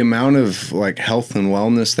the amount of like health and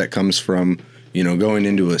wellness that comes from, going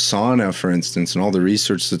into a sauna, for instance, and all the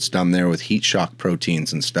research that's done there with heat shock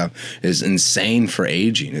proteins and stuff is insane for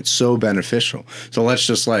aging. It's so beneficial. So let's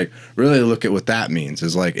just like really look at what that means,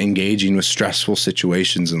 is like engaging with stressful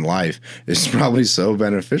situations in life is probably so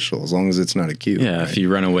beneficial as long as it's not acute. Yeah. Right? If you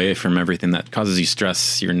run away from everything that causes you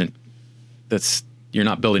stress, you're not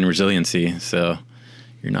building resiliency. So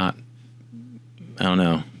you're not, I don't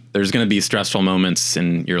know. There's going to be stressful moments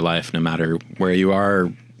in your life, no matter where you are,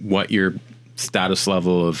 what your status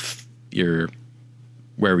level of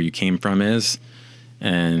wherever you came from is.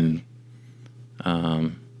 And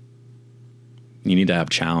you need to have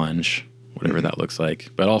challenge, whatever that looks like.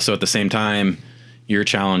 But also at the same time, you're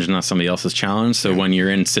challenged, not somebody else's challenge. So when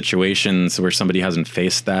you're in situations where somebody hasn't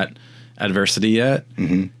faced that adversity yet,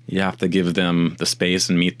 you have to give them the space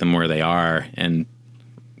and meet them where they are and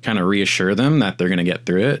kind of reassure them that they're going to get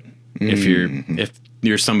through it. If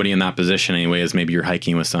you're somebody in that position anyways, maybe you're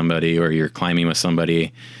hiking with somebody or you're climbing with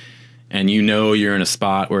somebody and you're in a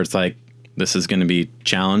spot where it's like, this is going to be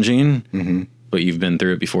challenging, but you've been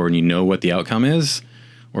through it before and you know what the outcome is.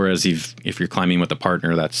 Whereas if you're climbing with a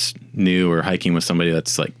partner that's new or hiking with somebody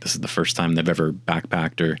that's like, this is the first time they've ever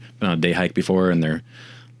backpacked or been on a day hike before, and they're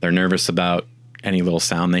nervous about any little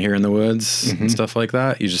sound they hear in the woods and stuff like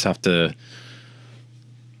that. You just have to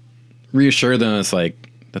reassure them. It's like,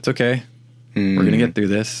 that's okay. We're going to get through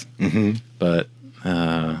this. But,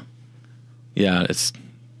 yeah, it's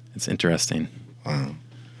interesting. Wow.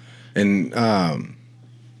 And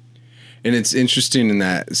it's interesting in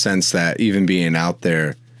that sense that even being out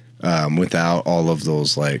there, without all of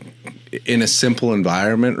those, like in a simple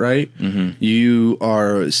environment, right? You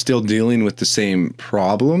are still dealing with the same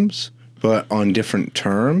problems, but on different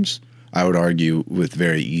terms. I would argue with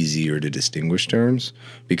very easier to distinguish terms,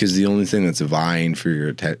 because the only thing that's vying for your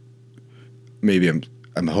attention, I'm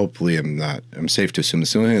safe to assume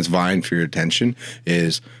the only thing that's vying for your attention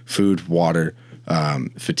is food, water,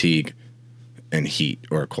 fatigue, and heat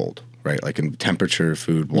or cold, right? Like in temperature,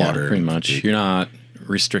 food, water. Yeah, pretty much. Fatigue. You're not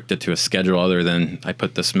restricted to a schedule other than I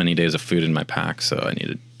put this many days of food in my pack, so I need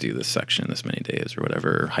to do this section this many days or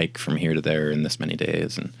whatever, or hike from here to there in this many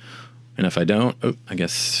days. And if I don't, I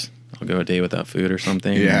guess I'll go a day without food or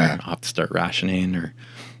something. Yeah. Or I'll have to start rationing or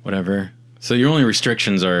whatever. So your only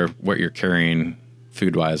restrictions are what you're carrying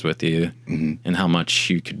food-wise with you and how much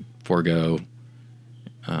you could forego,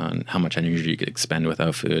 how much energy you could expend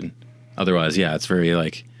without food. Otherwise, yeah, it's very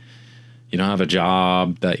like, you don't have a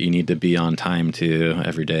job that you need to be on time to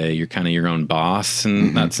every day. You're kind of your own boss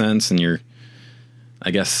in that sense. And you're,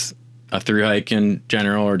 I guess, a through hike in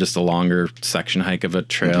general or just a longer section hike of a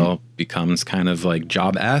trail becomes kind of like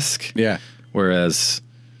job-esque. Yeah. Whereas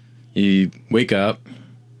you wake up,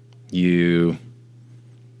 you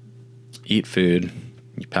eat food,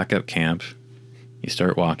 you pack up camp, you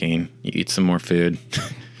start walking, you eat some more food,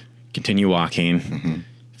 continue walking,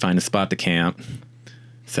 find a spot to camp,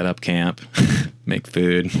 set up camp, make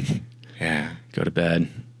food, go to bed,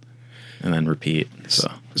 and then repeat.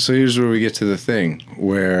 So here's where we get to the thing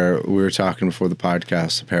where we were talking before the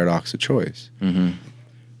podcast, the paradox of choice.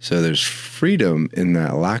 So there's freedom in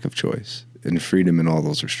that lack of choice and freedom in all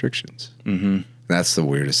those restrictions. That's the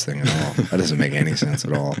weirdest thing at all. That doesn't make any sense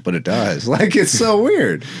at all, but it does. Like, it's so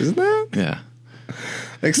weird, isn't that? Yeah.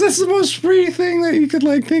 Like, that's the most free thing that you could,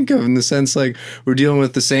 like, think of, in the sense, like, we're dealing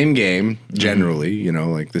with the same game, generally,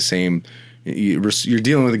 like, the same, you're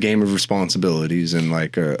dealing with a game of responsibilities and,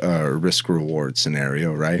 like, a risk-reward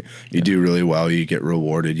scenario, right? You do really well, you get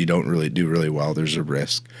rewarded. You don't really do really well, there's a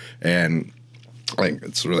risk. And, like,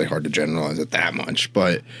 it's really hard to generalize it that much,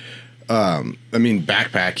 but, I mean,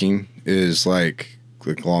 backpacking is, like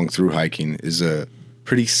long through hiking is a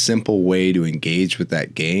pretty simple way to engage with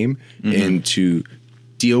that game and to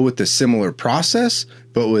deal with the similar process,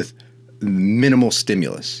 but with minimal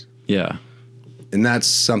stimulus. Yeah. And that's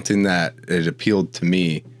something that it appealed to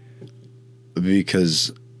me,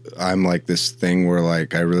 because I'm like this thing where,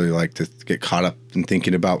 like, I really like to get caught up in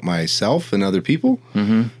thinking about myself and other people.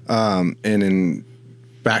 And in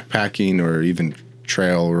backpacking or even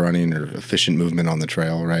trail running or efficient movement on the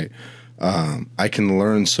trail, right? I can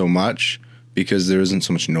learn so much because there isn't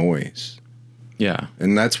so much noise. Yeah.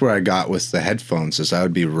 And that's where I got with the headphones, is I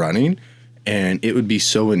would be running and it would be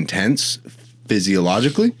so intense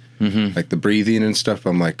physiologically, like the breathing and stuff.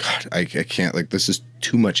 I'm like, God, I can't, like, this is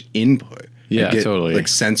too much input. Yeah, I get, totally. like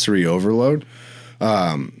sensory overload.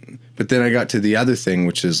 But then I got to the other thing,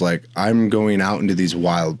 which is like, I'm going out into these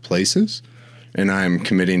wild places and I'm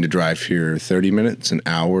committing to drive here 30 minutes, an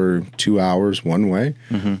hour, 2 hours one way.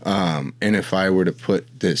 And if I were to put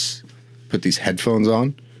these headphones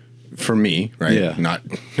on, for me, right? Yeah.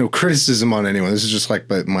 No criticism on anyone. This is just like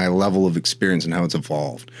my level of experience and how it's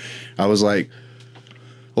evolved. I was like,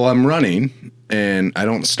 well, I'm running and I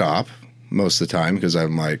don't stop most of the time because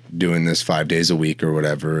I'm like doing this 5 days a week or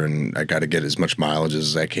whatever, and I got to get as much mileage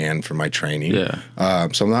as I can for my training. Yeah.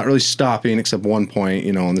 So I'm not really stopping except one point,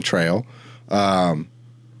 on the trail. I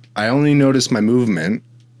only notice my movement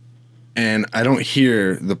and I don't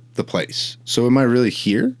hear the place. So am I really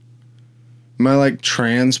here? Am I like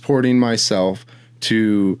transporting myself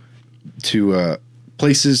to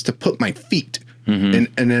places to put my feet in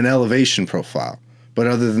an elevation profile? But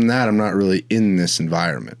other than that, I'm not really in this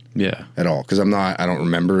environment at all because I don't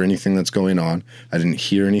remember anything that's going on. I didn't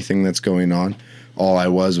hear anything that's going on. All I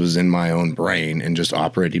was in my own brain and just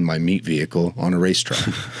operating my meat vehicle on a racetrack.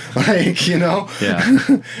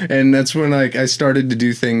 Yeah. And that's when I started to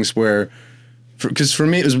do things where, because for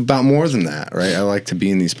me, it was about more than that, right? I like to be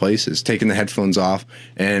in these places, taking the headphones off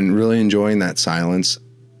and really enjoying that silence.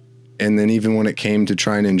 And then even when it came to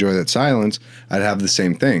trying to enjoy that silence, I'd have the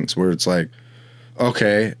same things where it's like,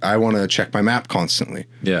 okay, I want to check my map constantly.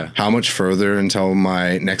 Yeah. How much further until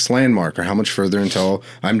my next landmark, or how much further until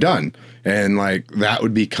I'm done? And like that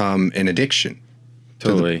would become an addiction.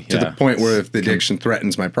 Totally. To the point where if the addiction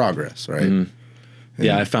threatens my progress, right?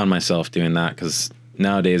 Yeah, I found myself doing that because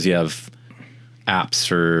nowadays you have apps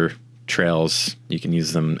for trails. You can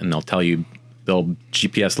use them and they'll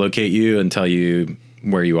GPS locate you and tell you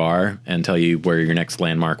where you are and tell you where your next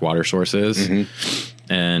landmark water source is.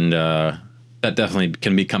 And that definitely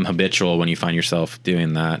can become habitual when you find yourself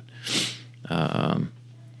doing that.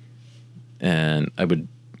 And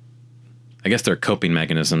I guess they're coping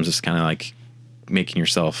mechanisms, just kind of like making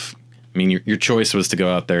yourself, I mean, your choice was to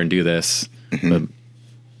go out there and do this, but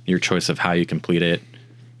your choice of how you complete it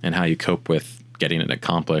and how you cope with getting it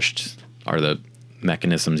accomplished are the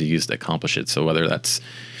mechanisms you use to accomplish it. So whether that's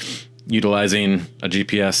utilizing a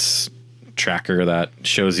GPS tracker that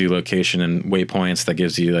shows you location and waypoints that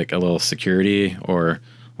gives you like a little security, or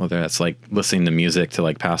whether that's like listening to music to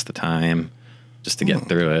like pass the time just to get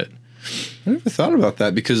through it. I never thought about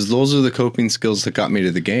that because those are the coping skills that got me to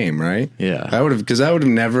the game, right? Yeah. I would have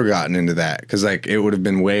never gotten into that because like it would have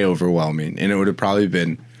been way overwhelming, and it would have probably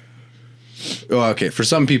been, well, okay, for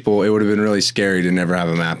some people it would have been really scary to never have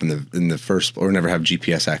a map in the first, or never have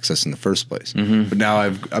GPS access in the first place. But now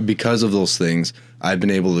because of those things, I've been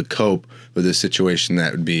able to cope with a situation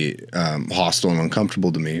that would be hostile and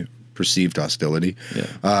uncomfortable to me, perceived hostility.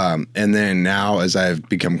 And then now, as I've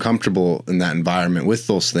become comfortable in that environment with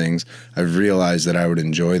those things, I've realized that I would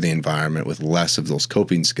enjoy the environment with less of those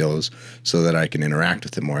coping skills so that I can interact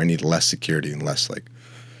with it more. I need less security and less like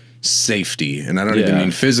safety. And I don't even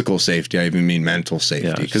mean physical safety. I even mean mental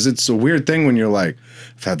safety. Because it's a weird thing when you're like,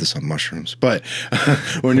 I've had this on mushrooms, but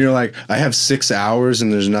when you're like, I have 6 hours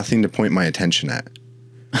and there's nothing to point my attention at.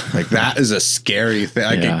 Like that is a scary thing.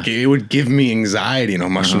 Like it would give me anxiety.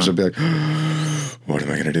 Mushrooms would be like, what am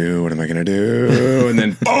I gonna do? What am I gonna do? And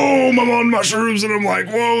then boom, I'm on mushrooms, and I'm like,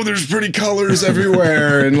 whoa, there's pretty colors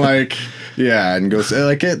everywhere, and like, yeah, and go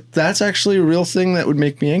like it. That's actually a real thing that would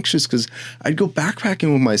make me anxious because I'd go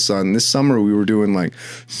backpacking with my son. This summer we were doing like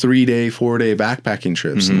 3-day, 4-day backpacking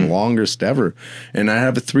trips, and the longest ever. And I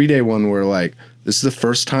have a 3-day one where like this is the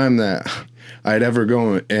first time that I'd ever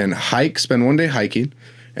go and spend one day hiking.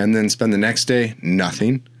 And then spend the next day,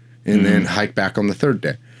 nothing, and then hike back on the third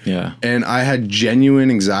day. Yeah. And I had genuine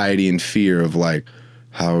anxiety and fear of like,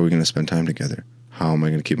 how are we going to spend time together? How am I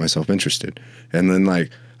going to keep myself interested? And then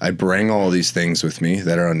like, I bring all these things with me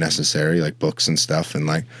that are unnecessary, like books and stuff, and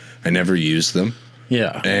like, I never use them.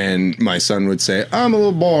 Yeah. And my son would say, I'm a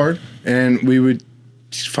little bored. And we would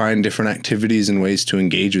find different activities and ways to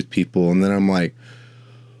engage with people. And then I'm like,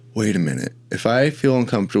 wait a minute. If I feel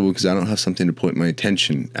uncomfortable because I don't have something to point my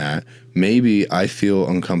attention at, maybe I feel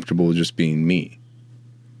uncomfortable just being me.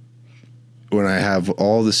 When I have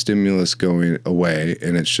all the stimulus going away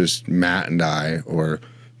and it's just Matt and I, or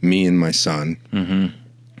me and my son,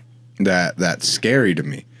 that's scary to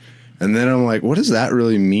me. And then I'm like, what does that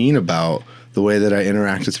really mean about the way that I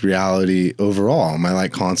interact with reality overall? Am I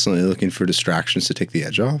like constantly looking for distractions to take the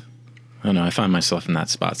edge off? I don't know. I find myself in that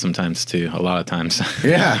spot sometimes too. A lot of times.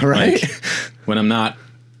 Yeah, right. Like, when I'm not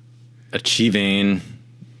achieving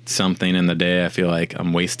something in the day, I feel like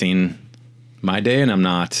I'm wasting my day and I'm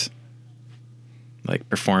not like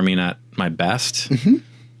performing at my best,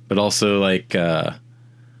 but also like, I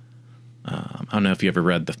don't know if you ever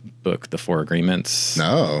read the book, The Four Agreements.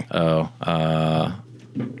 No.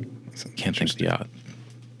 Can't think. Yeah.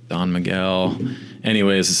 Don Miguel.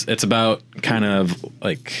 Anyways, it's about kind of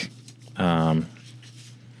like, the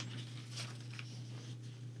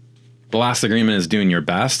last agreement is doing your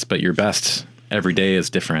best, but your best every day is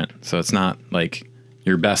different. So it's not like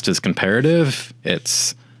your best is comparative.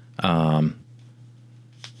 It's,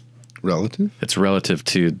 Relative? it's relative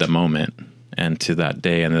to the moment and to that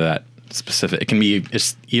day and to that specific. It can be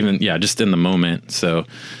just even, just in the moment. So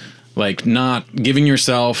like not giving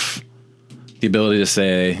yourself the ability to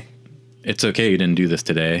say, it's okay, you didn't do this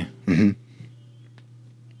today. Mm-hmm.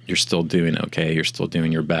 You're still doing okay. You're still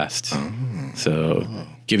doing your best. Oh. So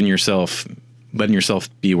letting yourself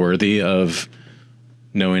be worthy of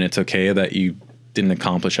knowing it's okay that you didn't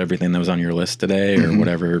accomplish everything that was on your list today or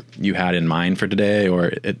whatever you had in mind for today, or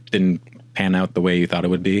it didn't pan out the way you thought it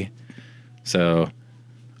would be. So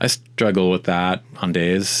I struggle with that on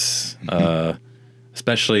days,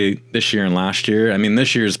 especially this year and last year. I mean,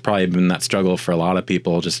 this year's probably been that struggle for a lot of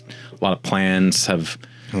people. Just a lot of plans have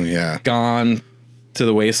gone to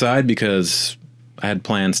the wayside because I had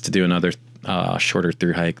plans to do another shorter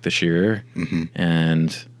through hike this year,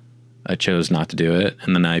 and I chose not to do it.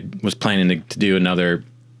 And then I was planning to do another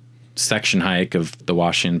section hike of the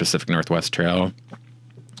Washington Pacific Northwest Trail,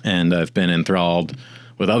 and I've been enthralled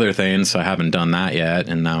with other things, so I haven't done that yet.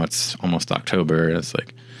 And now it's almost October. It's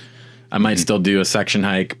like I might still do a section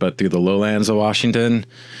hike, but through the lowlands of Washington,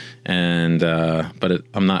 and but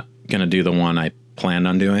I'm not gonna do the one I planned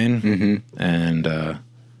on doing, and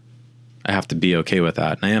I have to be okay with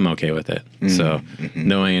that, and I am okay with it. So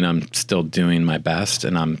knowing I'm still doing my best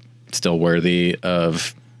and I'm still worthy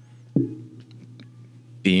of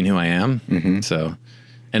being who I am. So,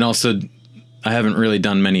 and also I haven't really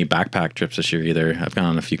done many backpack trips this year either. I've gone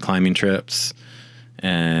on a few climbing trips,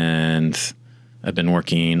 and I've been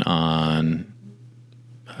working on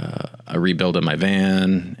a rebuild of my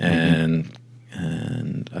van, and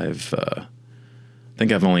I've I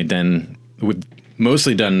think I've only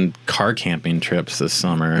mostly done car camping trips this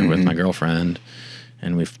summer with my girlfriend,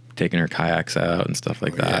 and we've taken her kayaks out and stuff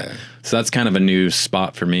like that. Yeah. So that's kind of a new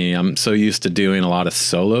spot for me. I'm so used to doing a lot of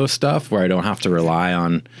solo stuff where I don't have to rely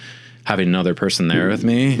on having another person there with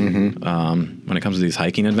me. When it comes to these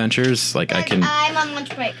hiking adventures, like I can. I'm on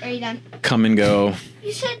lunch break. Are you done? Come and go.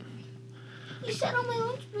 You said on my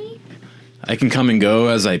lunch break. I can come and go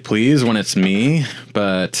as I please when it's me,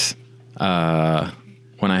 but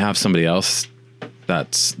when I have somebody else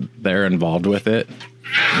they're involved with it.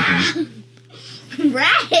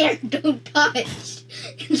 Rat hair, don't touch.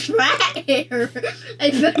 It's rat hair.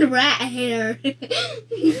 I found rat hair.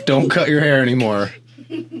 Don't cut your hair anymore.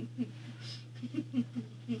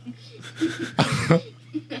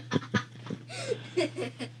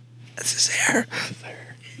 That's his hair.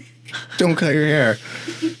 Don't cut your hair.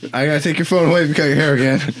 I gotta take your phone away if you cut your hair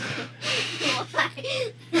again.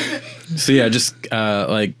 So yeah, just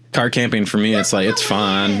like car camping for me, it's like it's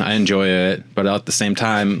fun. I enjoy it, but at the same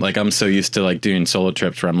time, like I'm so used to like doing solo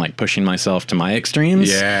trips where I'm like pushing myself to my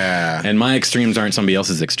extremes. Yeah. And my extremes aren't somebody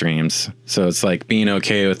else's extremes. So it's like being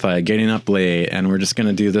okay with like getting up late and we're just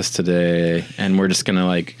gonna do this today and we're just gonna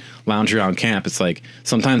like lounge around camp. It's like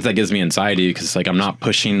sometimes that gives me anxiety because like I'm not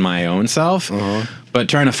pushing my own self, but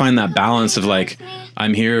trying to find that balance of like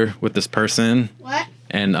I'm here with this person. What?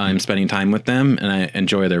 And I'm spending time with them, and I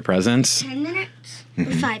enjoy their presence. 10 minutes? Or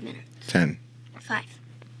 5 minutes? 10. 5.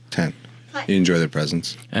 10. 5. You enjoy their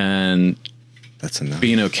presence. And that's enough.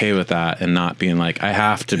 Being okay with that and not being like, I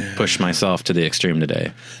have to push myself to the extreme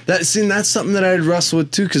today. That's something that I'd wrestle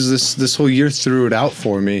with, too, because this whole year threw it out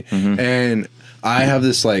for me. And I have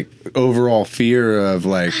this, like, overall fear of,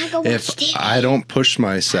 like, if I don't push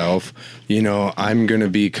myself, you know, I'm going to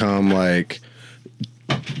become, like,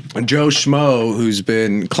 Joe Schmo, who's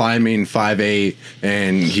been climbing 5'8",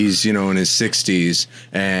 and he's, you know, in his 60s,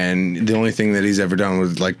 and the only thing that he's ever done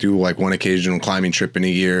was like do like one occasional climbing trip in a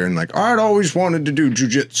year, and like I'd always wanted to do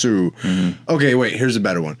jujitsu. Okay, wait, here's a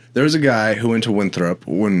better one. There was a guy who went to Winthrop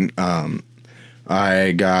when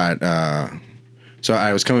I got so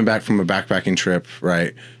I was coming back from a backpacking trip,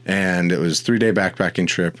 right? And it was a 3-day backpacking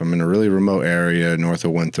trip. I'm in a really remote area north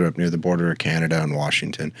of Winthrop near the border of Canada and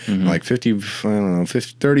Washington, like 50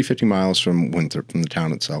 miles from Winthrop, from the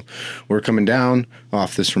town itself. We're coming down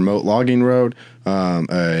off this remote logging road.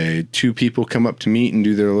 2 people come up to meet and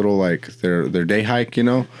do their little, like, their day hike, you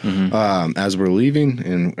know? As we're leaving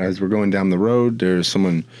and as we're going down the road, there's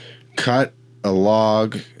someone cut a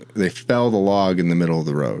log. They fell the log in the middle of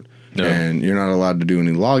the road. No. And you're not allowed to do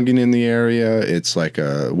any logging in the area. It's like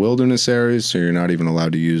a wilderness area, so you're not even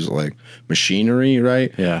allowed to use like machinery,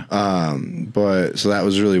 right? Yeah. But so that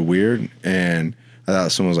was really weird, and I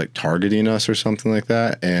thought someone was like targeting us or something like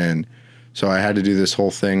that, and so I had to do this whole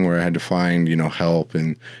thing where I had to find, help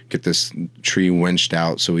and get this tree winched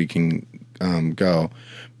out so we can go.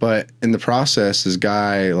 But in the process, this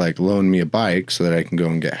guy like loaned me a bike so that I can go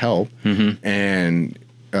and get help. Mm-hmm.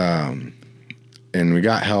 And we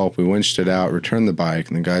got help. We winched it out, returned the bike,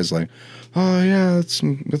 and the guy's like, "Oh yeah,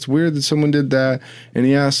 that's weird that someone did that." And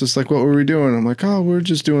he asked us like, "What were we doing?" I'm like, "Oh, we're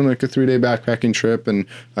just doing like a 3-day backpacking trip." And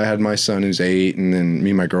I had my son who's 8, and then me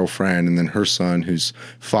and my girlfriend, and then her son who's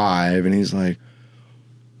 5. And he's like,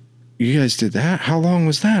 "You guys did that? How long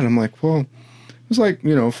was that?" I'm like, "Well, it was like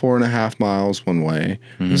 4.5 miles one way."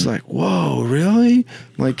 Mm-hmm. He's like, "Whoa, really?"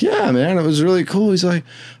 I'm like, "Yeah, man, it was really cool." He's like,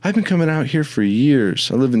 "I've been coming out here for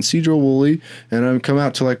years. I live in Cedro Woolley, and I've come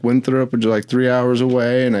out to like Winthrop, which is like 3 hours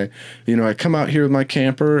away. And I come out here with my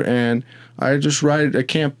camper, and I just ride a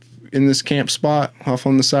camp in this camp spot off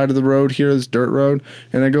on the side of the road here, this dirt road,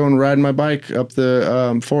 and I go and ride my bike up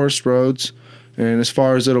the forest roads, and as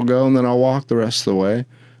far as it'll go, and then I'll walk the rest of the way.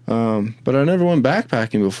 But I never went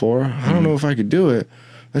backpacking before. I don't know if I could do it.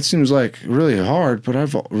 That seems like really hard, but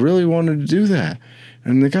I've really wanted to do that."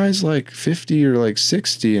 And the guy's like 50 or like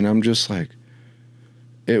 60, and I'm just like,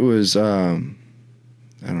 it was, I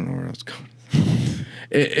don't know where I was going.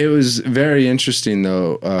 It was very interesting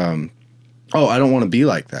though. I don't want to be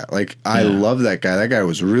like that. Like, I love that guy. That guy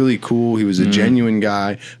was really cool. He was a genuine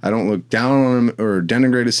guy. I don't look down on him or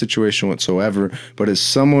denigrate his situation whatsoever. But as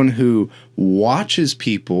someone who watches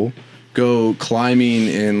people go climbing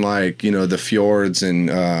in, like, the fjords in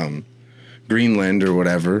Greenland or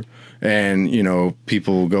whatever, and,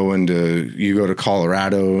 people you go to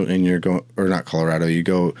Colorado and you're going, or not Colorado, you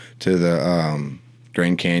go to the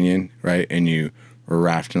Grand Canyon, right? And you are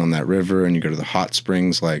rafting on that river, and you go to the hot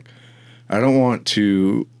springs, like, I don't want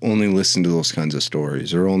to only listen to those kinds of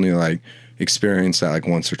stories or only like experience that like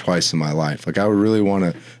once or twice in my life. Like, I would really want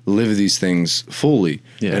to live these things fully.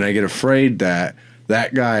 Yeah. And I get afraid that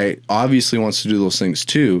guy obviously wants to do those things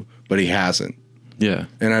too, but he hasn't. Yeah.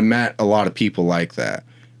 And I met a lot of people like that.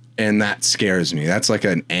 And that scares me. That's like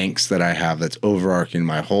an angst that I have that's overarching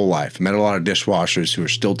my whole life. I met a lot of dishwashers who are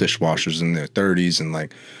still dishwashers in their 30s, and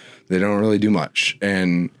like they don't really do much.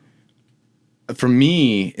 And for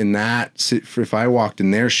me, if I walked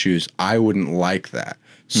in their shoes, I wouldn't like that.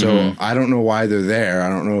 So I don't know why they're there. I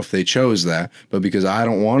don't know if they chose that, but because I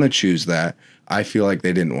don't want to choose that, I feel like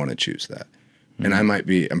they didn't want to choose that. And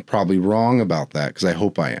I'm probably wrong about that, because I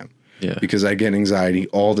hope I am. Yeah. Because I get anxiety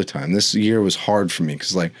all the time. This year was hard for me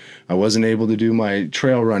because like I wasn't able to do my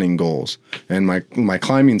trail running goals and my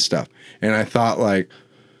climbing stuff. And I thought like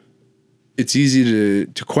it's easy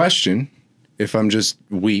to question if I'm just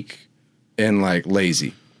weak and like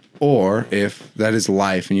lazy, or if that is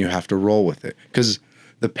life and you have to roll with it. Because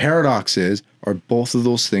the paradox are both of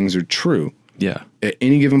those things are true. Yeah. At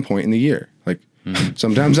any given point in the year. Like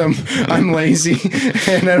sometimes I'm lazy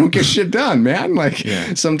and I don't get shit done, man. Like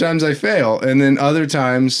sometimes I fail, and then other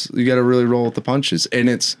times you got to really roll with the punches, and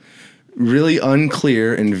it's really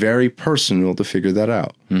unclear and very personal to figure that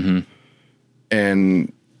out.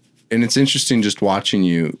 And it's interesting just watching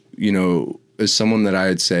you, as someone that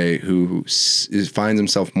I'd say who finds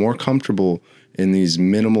himself more comfortable in these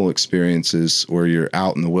minimal experiences where you're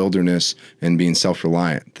out in the wilderness and being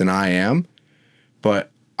self-reliant than I am.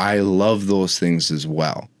 But I love those things as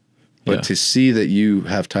well. But to see that you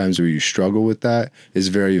have times where you struggle with that is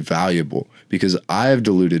very valuable, because I've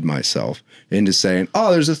deluded myself into saying,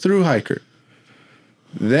 oh, there's a thru hiker.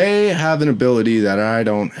 They have an ability that I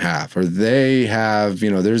don't have, or they have,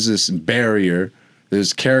 there's this barrier.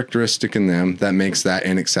 There's characteristic in them that makes that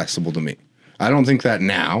inaccessible to me. I don't think that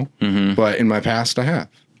now, but in my past I have.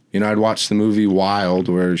 I'd watch the movie Wild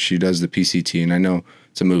where she does the PCT, and I know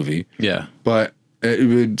it's a movie. Yeah. But it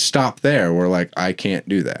would stop there where, like, I can't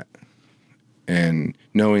do that. And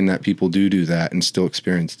knowing that people do that and still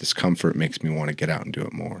experience discomfort makes me want to get out and do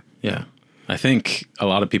it more. Yeah. I think a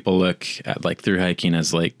lot of people look at, like, thru hiking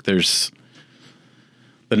as, like, there's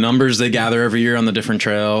the numbers they gather every year on the different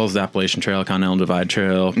trails, the Appalachian Trail, Continental Divide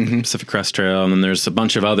Trail, Pacific Crest Trail, and then there's a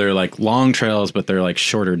bunch of other like long trails, but they're like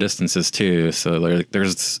shorter distances too. So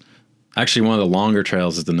there's actually one of the longer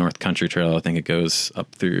trails is the North Country Trail. I think it goes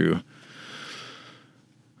up through,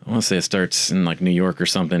 I want to say it starts in like New York or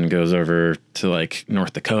something, goes over to like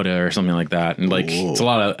North Dakota or something like that. And like,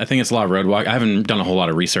 I think it's a lot of road walk. I haven't done a whole lot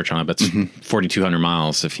of research on it, but it's 4,200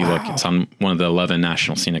 miles. If you look, it's on one of the 11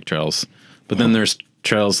 National Scenic Trails. But then there's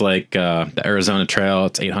trails like the Arizona Trail,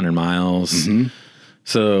 it's 800 miles.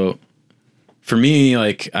 So for me,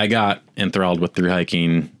 like I got enthralled with through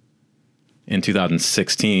hiking in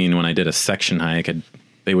 2016 when I did a section hike.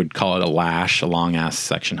 They would call it a lash, a long ass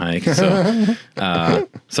section hike. So,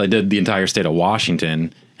 so I did the entire state of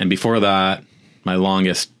Washington. And before that, my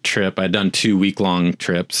longest trip, I'd done 2 week-long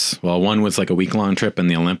trips. Well, one was like a week-long trip in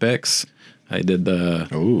the Olympics. I did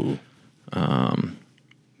the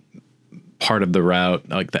part of the route,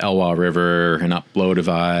 like the Elwha River and up Blow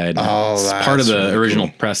Divide. Oh, it's that's part of the really original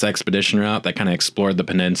cool. press expedition route that kind of explored the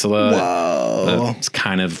peninsula. Whoa. It's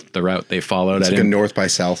kind of the route they followed. It's like a north by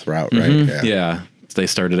south route, right? Yeah. They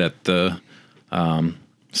started at the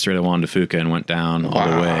Strait of Juan de Fuca and went down all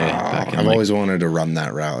the way. Back in I've always wanted to run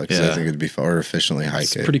that route because I Yeah. think it'd be fun or efficiently hike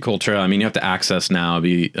It's it. a pretty cool trail. I mean, you have to access now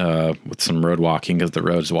with some road walking because the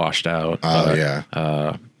road's washed out. Oh, but,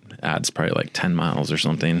 yeah. Adds probably like 10 miles or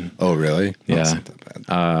something. Oh, really? Yeah. That's not that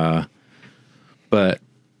bad. But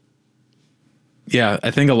yeah,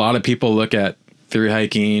 I think a lot of people look at through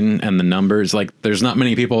hiking and the numbers. Like, there's not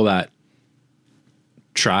many people that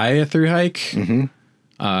try a through hike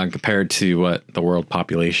compared to what the world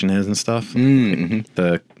population is and stuff. Like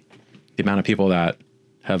the amount of people that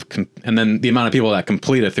have, and then the amount of people that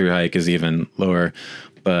complete a through hike is even lower.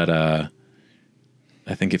 But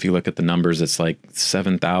I think if you look at the numbers, it's like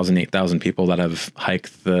 7,000, 8,000 people that have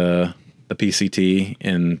hiked the PCT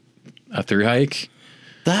in a through hike.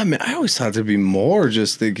 I always thought there'd be more.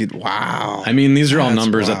 Just thinking, wow. I mean, these are all That's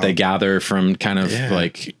numbers that they wild. gather from kind of Yeah.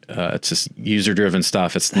 like, it's just user driven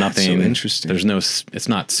stuff. It's That's nothing so interesting. There's no, it's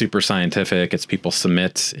not super scientific. It's people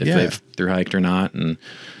submit if Yeah. they've through hiked or not. And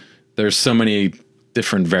there's so many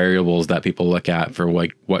different variables that people look at for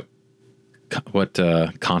like what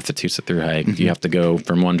constitutes a through hike. Do you have to go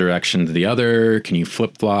from one direction to the other? Can you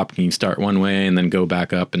flip flop? Can you start one way and then go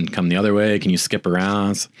back up and come the other way? Can you skip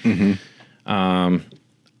around?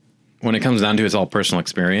 When it comes down to it, it's all personal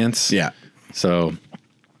experience. Yeah. So,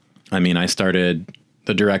 I mean, I started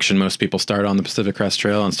the direction most people start on the Pacific Crest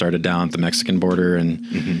Trail and started down at the Mexican border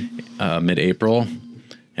in mid-April,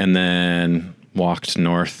 and then walked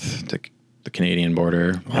north to the Canadian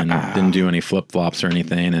border and didn't do any flip-flops or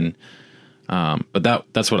anything. And but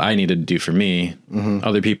that's what I needed to do for me.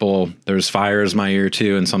 Other people, there's fires my year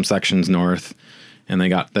too in some sections north, and they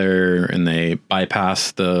got there and they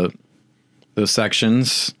bypassed those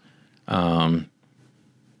sections.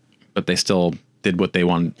 But they still did what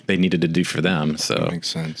they needed to do for them. So Makes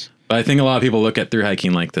sense. but I think a lot of people look at through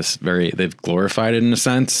hiking like this they've glorified it in a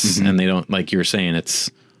sense, and they don't, like you were saying,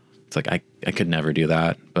 it's like, I could never do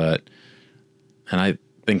that. And I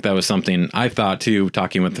think that was something I thought too,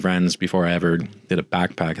 talking with friends before I ever did a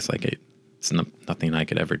backpack. It's like, it's nothing I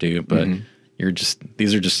could ever do, but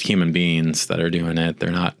these are just human beings that are doing it.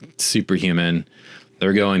 They're not superhuman.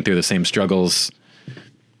 They're going through the same struggles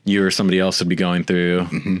you or somebody else would be going through.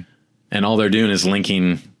 And all they're doing is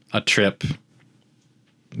linking a trip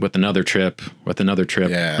with another trip, with another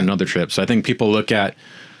trip, another trip. So I think people look at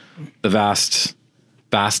the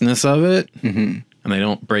vastness of it, and they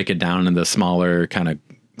don't break it down into smaller, kind of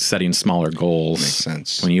setting smaller goals. Makes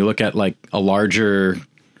sense. When you look at like a larger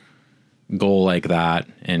goal like that,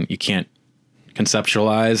 and you can't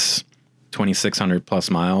conceptualize 2,600 plus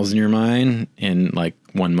miles in your mind in like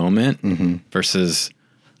one moment versus,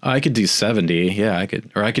 I could do 70. Yeah, I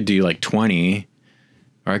could do like 20,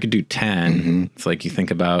 or I could do 10. It's like, you think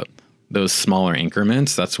about those smaller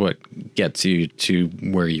increments. That's what gets you to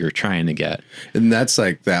where you're trying to get. And that's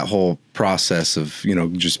like that whole process of,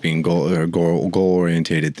 just being goal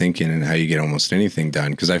orientated thinking and how you get almost anything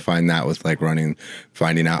done. Cause I find that with like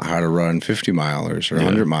finding out how to run 50 milers or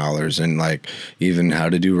 100 milers, and like even how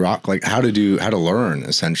to do rock, like how to learn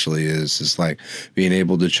essentially is like being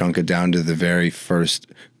able to chunk it down to the very first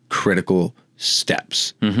critical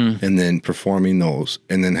steps, and then performing those,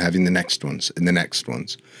 and then having the next ones and the next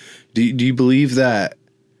ones. Do you believe that?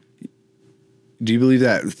 Do you believe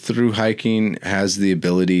that through hiking has the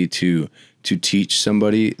ability to teach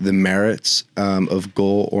somebody the merits of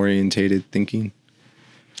goal orientated thinking?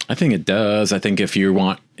 I think it does. I think if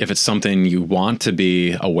it's something you want to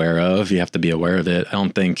be aware of, you have to be aware of it.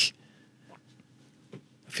 I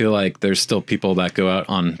feel like there's still people that go out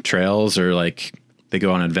on trails, or like they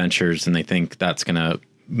go on adventures and they think that's going to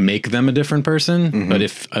make them a different person. But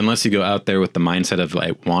unless you go out there with the mindset of,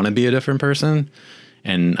 I want to be a different person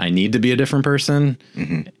and I need to be a different person,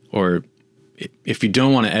 or if you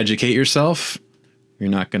don't want to educate yourself, you're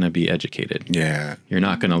not going to be educated. Yeah. You're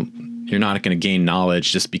not going to gain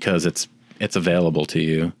knowledge just because it's available to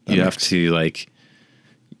you. You have to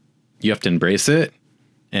embrace it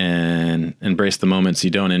and embrace the moments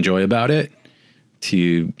you don't enjoy about it,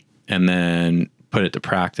 and then put it to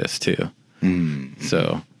practice too.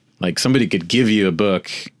 So, like, somebody could give you a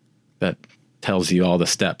book that tells you all the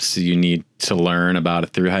steps you need to learn about a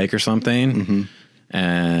thru hike or something.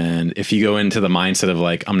 And if you go into the mindset of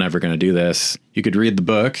like, I'm never going to do this, you could read the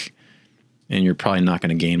book and you're probably not going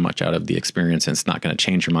to gain much out of the experience, and it's not going to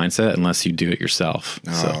change your mindset unless you do it yourself.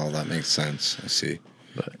 Oh, that makes sense. I see.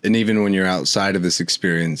 And even when you're outside of this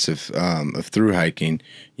experience of thru hiking,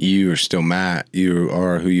 you are still Matt. You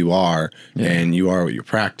are who you are, and you are what you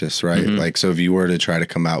practice, right? Like, so if you were to try to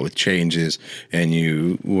come out with changes and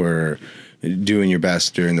you were doing your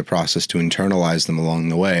best during the process to internalize them along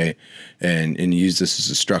the way and use this as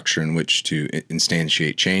a structure in which to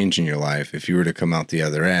instantiate change in your life, if you were to come out the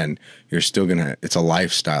other end, you're still it's a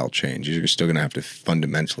lifestyle change. You're still going to have to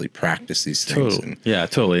fundamentally practice these things.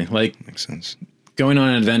 Totally. Like, makes sense. Going on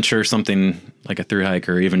an adventure, something like a thru hike,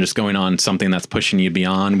 or even just going on something that's pushing you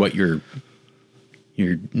beyond what your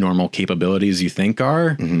normal capabilities you think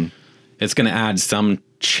are, it's going to add some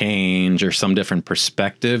change or some different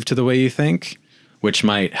perspective to the way you think, which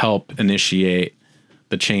might help initiate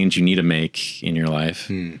the change you need to make in your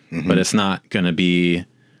life. But it's not going to be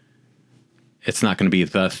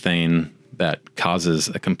the thing that causes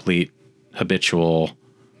a complete habitual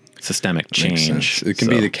systemic change. It can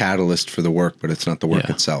be the catalyst for the work, but it's not the work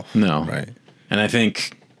itself. No. Right. And I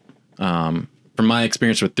think, from my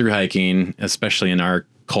experience with thru hiking, especially in our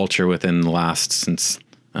culture since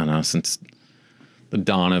the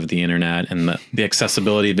dawn of the internet and the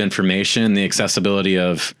accessibility of information, the accessibility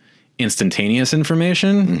of instantaneous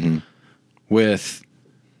information, with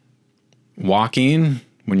walking,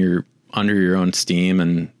 when you're under your own steam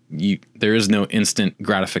and there is no instant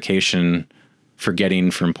gratification for getting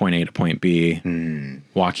from point A to point B,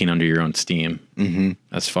 walking under your own steam.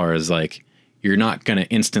 As far as like, you're not going to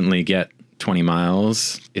instantly get 20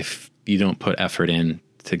 miles if you don't put effort in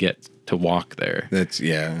to get to walk there.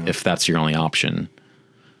 If that's your only option.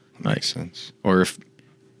 Makes sense. Or if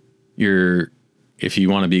you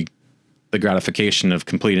want to be the gratification of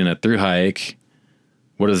completing a thru hike,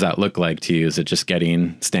 what does that look like to you? Is it just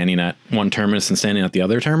standing at one terminus and standing at the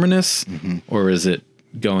other terminus? Or is it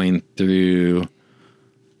going through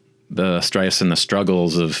the strifes and the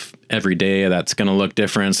struggles of every day that's going to look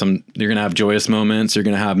different? You're going to have joyous moments. You're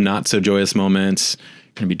going to have not so joyous moments.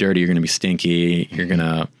 You're going to be dirty. You're going to be stinky. You're going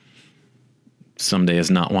to some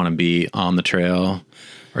days not want to be on the trail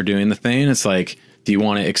or doing the thing. It's like, do you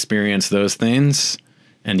want to experience those things?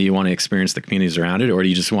 And do you want to experience the communities around it? Or do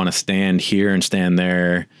you just want to stand here and stand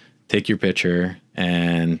there, take your picture,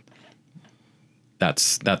 and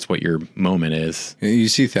that's what your moment is? You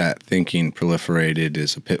see that thinking proliferated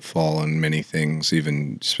as a pitfall in many things,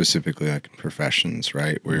 even specifically like in professions,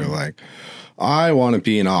 right? Where you're like, I want to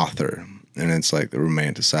be an author. And it's like they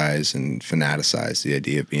romanticize and fanaticize the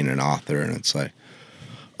idea of being an author. And it's like,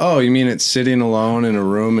 oh, you mean it's sitting alone in a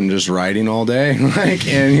room and just writing all day? Like,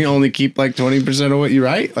 and you only keep like 20% of what you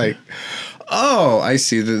write? Like, oh, I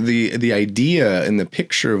see. The idea and the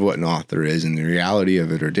picture of what an author is and the reality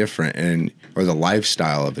of it are different, or the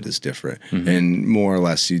lifestyle of it is different. And more or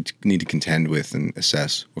less you need to contend with and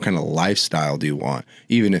assess what kind of lifestyle do you want,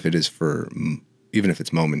 even if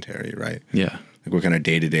it's momentary, right? Yeah. Like, what kind of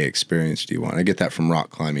day-to-day experience do you want? I get that from rock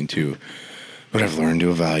climbing too. What I've learned to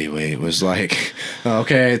evaluate was like,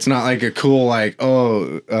 okay, it's not like a cool, like,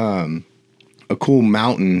 a cool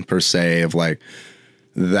mountain per se of like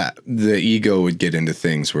that the ego would get into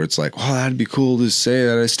things where it's like, well, that'd be cool to say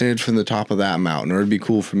that I stayed from the top of that mountain, or it'd be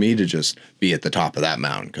cool for me to just be at the top of that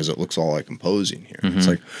mountain because it looks all like imposing here. It's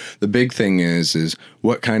like, the big thing is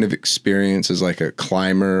what kind of experience as like a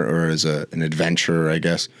climber or as an adventurer, I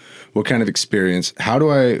guess, what kind of experience,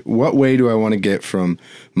 what way do I want to get from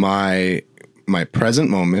my present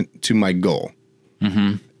moment to my goal?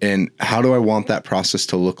 And how do I want that process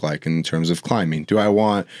to look like in terms of climbing? Do I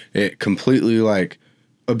want it completely like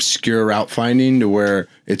obscure route finding to where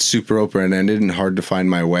it's super open-ended and hard to find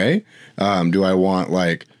my way? Do I want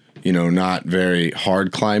like, not very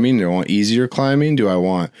hard climbing? Do I want easier climbing? Do I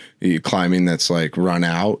want climbing that's like run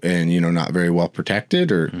out and, not very well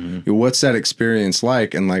protected? Or what's that experience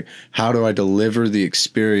like? And like, how do I deliver the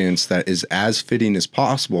experience that is as fitting as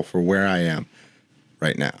possible for where I am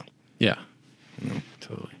right now? Yeah.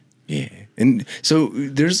 Totally. Yeah. And so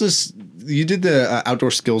there's this, you did the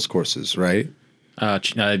outdoor skills courses, right?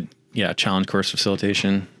 Challenge course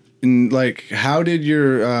facilitation. And like, how did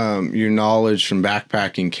your knowledge from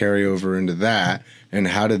backpacking carry over into that? And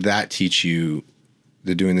how did that teach you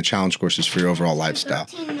doing the challenge courses for your overall lifestyle?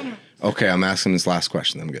 15 minutes. Okay, I'm asking this last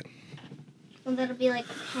question. I'm good. Well, that'll be like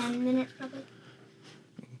 10 minutes probably.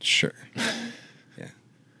 Sure. Yeah.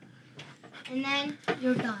 And then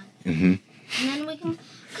you're done. Mm-hmm. And then we can,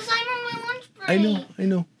 because I normally want I know.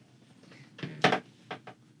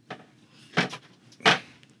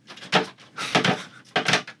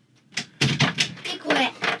 Be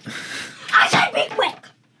quick. I said be quick.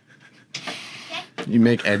 You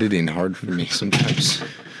make editing hard for me sometimes.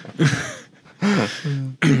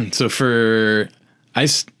 So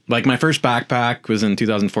my first backpack was in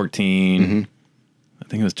 2014. Mm-hmm. I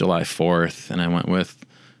think it was July 4th, and I went with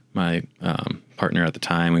my partner at the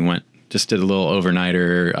time. We did a little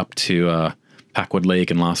overnighter up to Packwood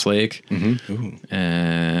Lake and Lost Lake. Mm-hmm.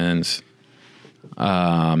 And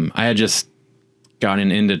I had just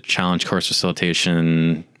gotten into challenge course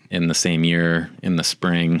facilitation in the same year in the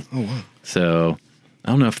spring. Oh, wow. So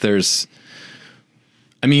I don't know if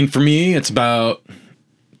for me, it's about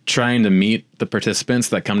trying to meet the participants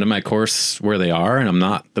that come to my course where they are. And I'm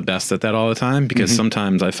not the best at that all the time, because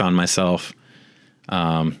sometimes I found myself,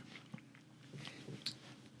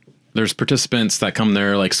 there's participants that come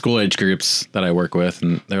there, like school age groups that I work with,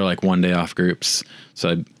 and they're like 1 day off groups. So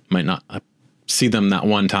I might not see them that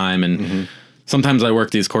one time. And sometimes I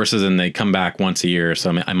work these courses and they come back once a year.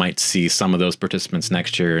 So I might see some of those participants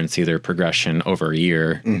next year and see their progression over a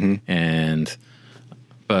year.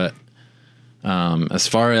 But as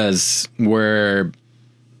far as where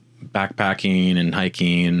backpacking and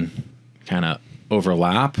hiking kind of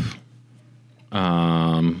overlap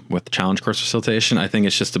with challenge course facilitation, I think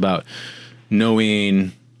it's just about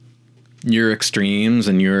knowing your extremes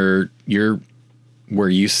and your where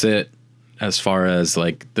you sit as far as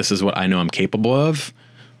like, this is what I know I'm capable of,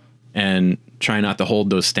 and try not to hold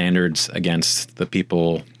those standards against the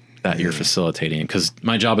people that you're facilitating. Because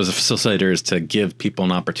my job as a facilitator is to give people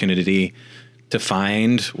an opportunity to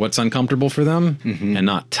find what's uncomfortable for them and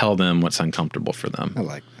not tell them what's uncomfortable for them. I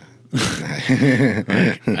like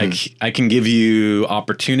that. I can give you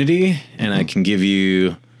opportunity, and I can give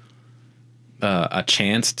you a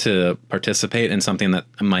chance to participate in something that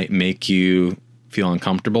might make you feel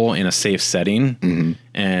uncomfortable in a safe setting.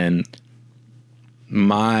 And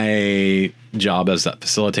my job as that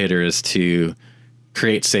facilitator is to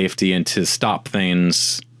create safety and to stop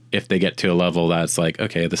things if they get to a level that's like,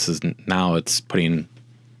 okay, it's putting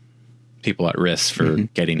people at risk for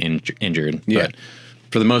getting injured. Yeah. But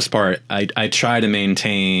for the most part, I try to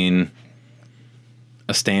maintain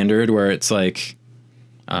a standard where it's like,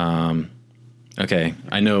 okay,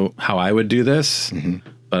 I know how I would do this,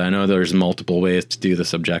 but I know there's multiple ways to do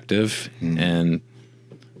this objective. And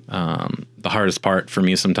the hardest part for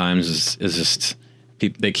me sometimes is just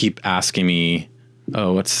they keep asking me,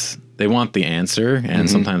 they want the answer, and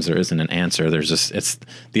sometimes there isn't an answer. It's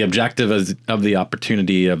the objective of the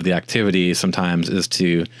opportunity of the activity sometimes is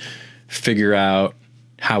to figure out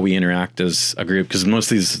how we interact as a group, because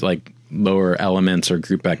most of these like lower elements or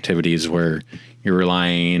group activities where you're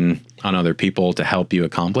relying on other people to help you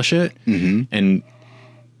accomplish it, and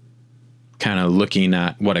kind of looking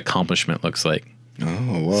at what accomplishment looks like. Oh,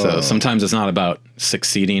 whoa. So sometimes it's not about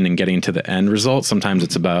succeeding and getting to the end result. Sometimes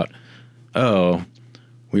it's about,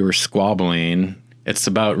 we were squabbling. It's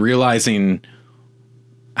about realizing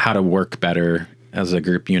how to work better as a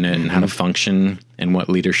group unit and how to function and what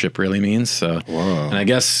leadership really means. So, and I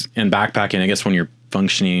guess in backpacking, when you're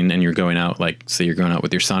functioning and you're going out, like say you're going out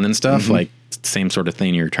with your son and stuff, like same sort of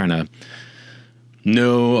thing. You're trying to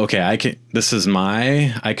know, okay, I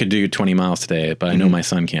could do 20 miles today, but I know my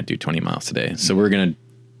son can't do 20 miles today. So we're going to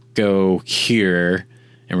go here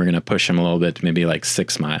and we're going to push him a little bit to maybe like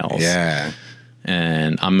 6 miles. Yeah.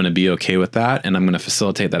 And I'm going to be okay with that. And I'm going to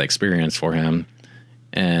facilitate that experience for him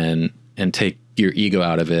and take your ego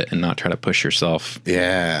out of it and not try to push yourself.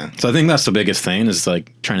 Yeah. So I think that's the biggest thing, is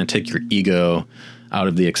like trying to take your ego out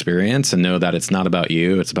of the experience and know that it's not about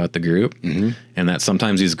you, it's about the group. And that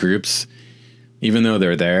sometimes these groups, even though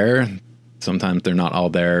they're there, sometimes they're not all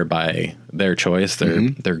there by their choice.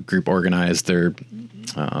 They're group organized. They're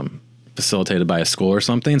facilitated by a school or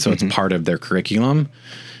something. So it's part of their curriculum.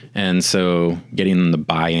 And so getting them to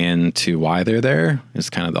buy in to why they're there is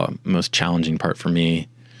kind of the most challenging part for me.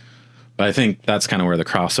 But I think that's kind of where the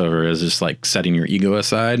crossover is, just like setting your ego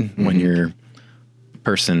aside when you're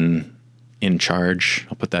person in charge.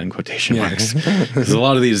 I'll put that in quotation marks. Because a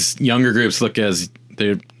lot of these younger groups look as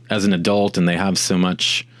an adult, and they have so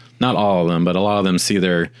much, not all of them, but a lot of them see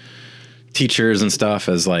their teachers and stuff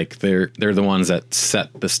as like they're the ones that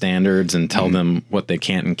set the standards and tell them what they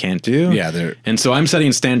can and can't do. Yeah, and so I'm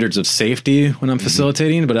setting standards of safety when I'm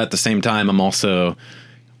facilitating, but at the same time, I'm also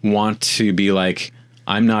want to be like,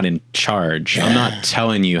 I'm not in charge. I'm not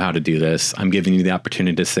telling you how to do this. I'm giving you the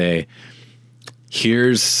opportunity to say,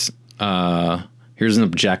 here's an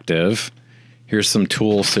objective. Here's some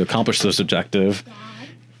tools to accomplish this objective.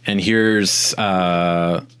 And here's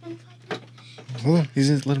hold on.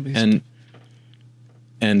 Let him be.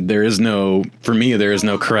 And there is no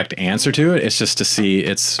correct answer to it. It's just to see,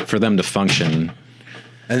 it's for them to function.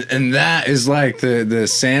 And that is like the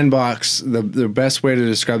sandbox, the best way to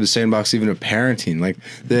describe the sandbox, even of parenting, like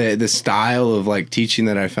the style of like teaching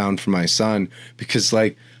that I found for my son, because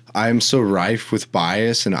like I'm so rife with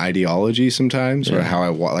bias and ideology sometimes, or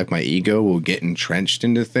how like my ego will get entrenched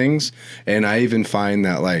into things. And I even find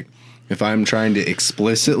that like, if I'm trying to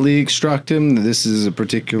explicitly instruct him, this is a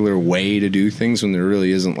particular way to do things when there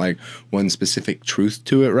really isn't like one specific truth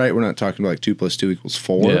to it, right? We're not talking about like 2 + 2 =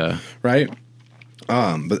 4, right?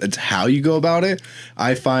 But it's how you go about it.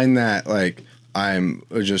 I find that like I'm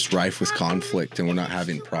just rife with conflict and we're not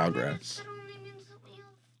having progress.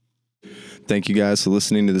 Thank you guys for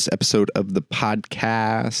listening to this episode of the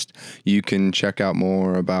podcast. You can check out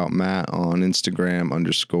more about Matt on Instagram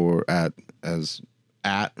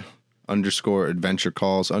 @_adventure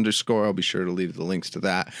calls _ I'll be sure to leave the links to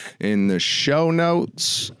that in the show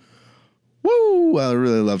notes. Woo! I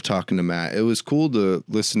really love talking to Matt. It was cool to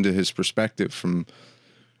listen to his perspective from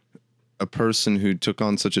a person who took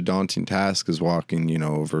on such a daunting task as walking,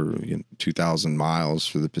 over 2,000 miles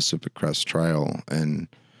for the Pacific Crest Trail and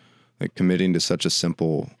like committing to such a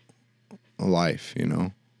simple life,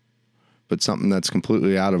 but something that's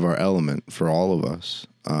completely out of our element for all of us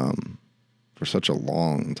for such a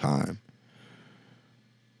long time.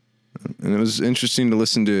 And it was interesting to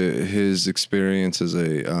listen to his experience as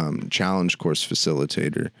a challenge course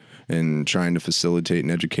facilitator and trying to facilitate an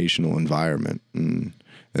educational environment. And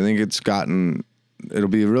I think it'll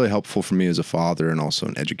be really helpful for me as a father and also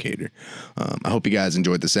an educator. I hope you guys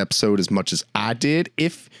enjoyed this episode as much as I did.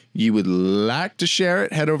 If you would like to share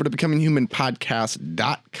it, head over to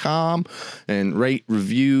becominghumanpodcast.com and rate,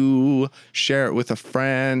 review, share it with a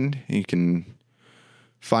friend. You can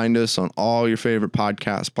find us on all your favorite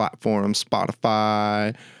podcast platforms,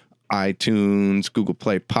 Spotify, iTunes, Google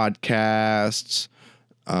Play Podcasts,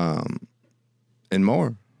 and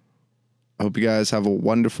more. I hope you guys have a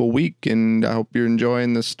wonderful week, and I hope you're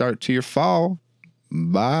enjoying the start to your fall.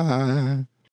 Bye.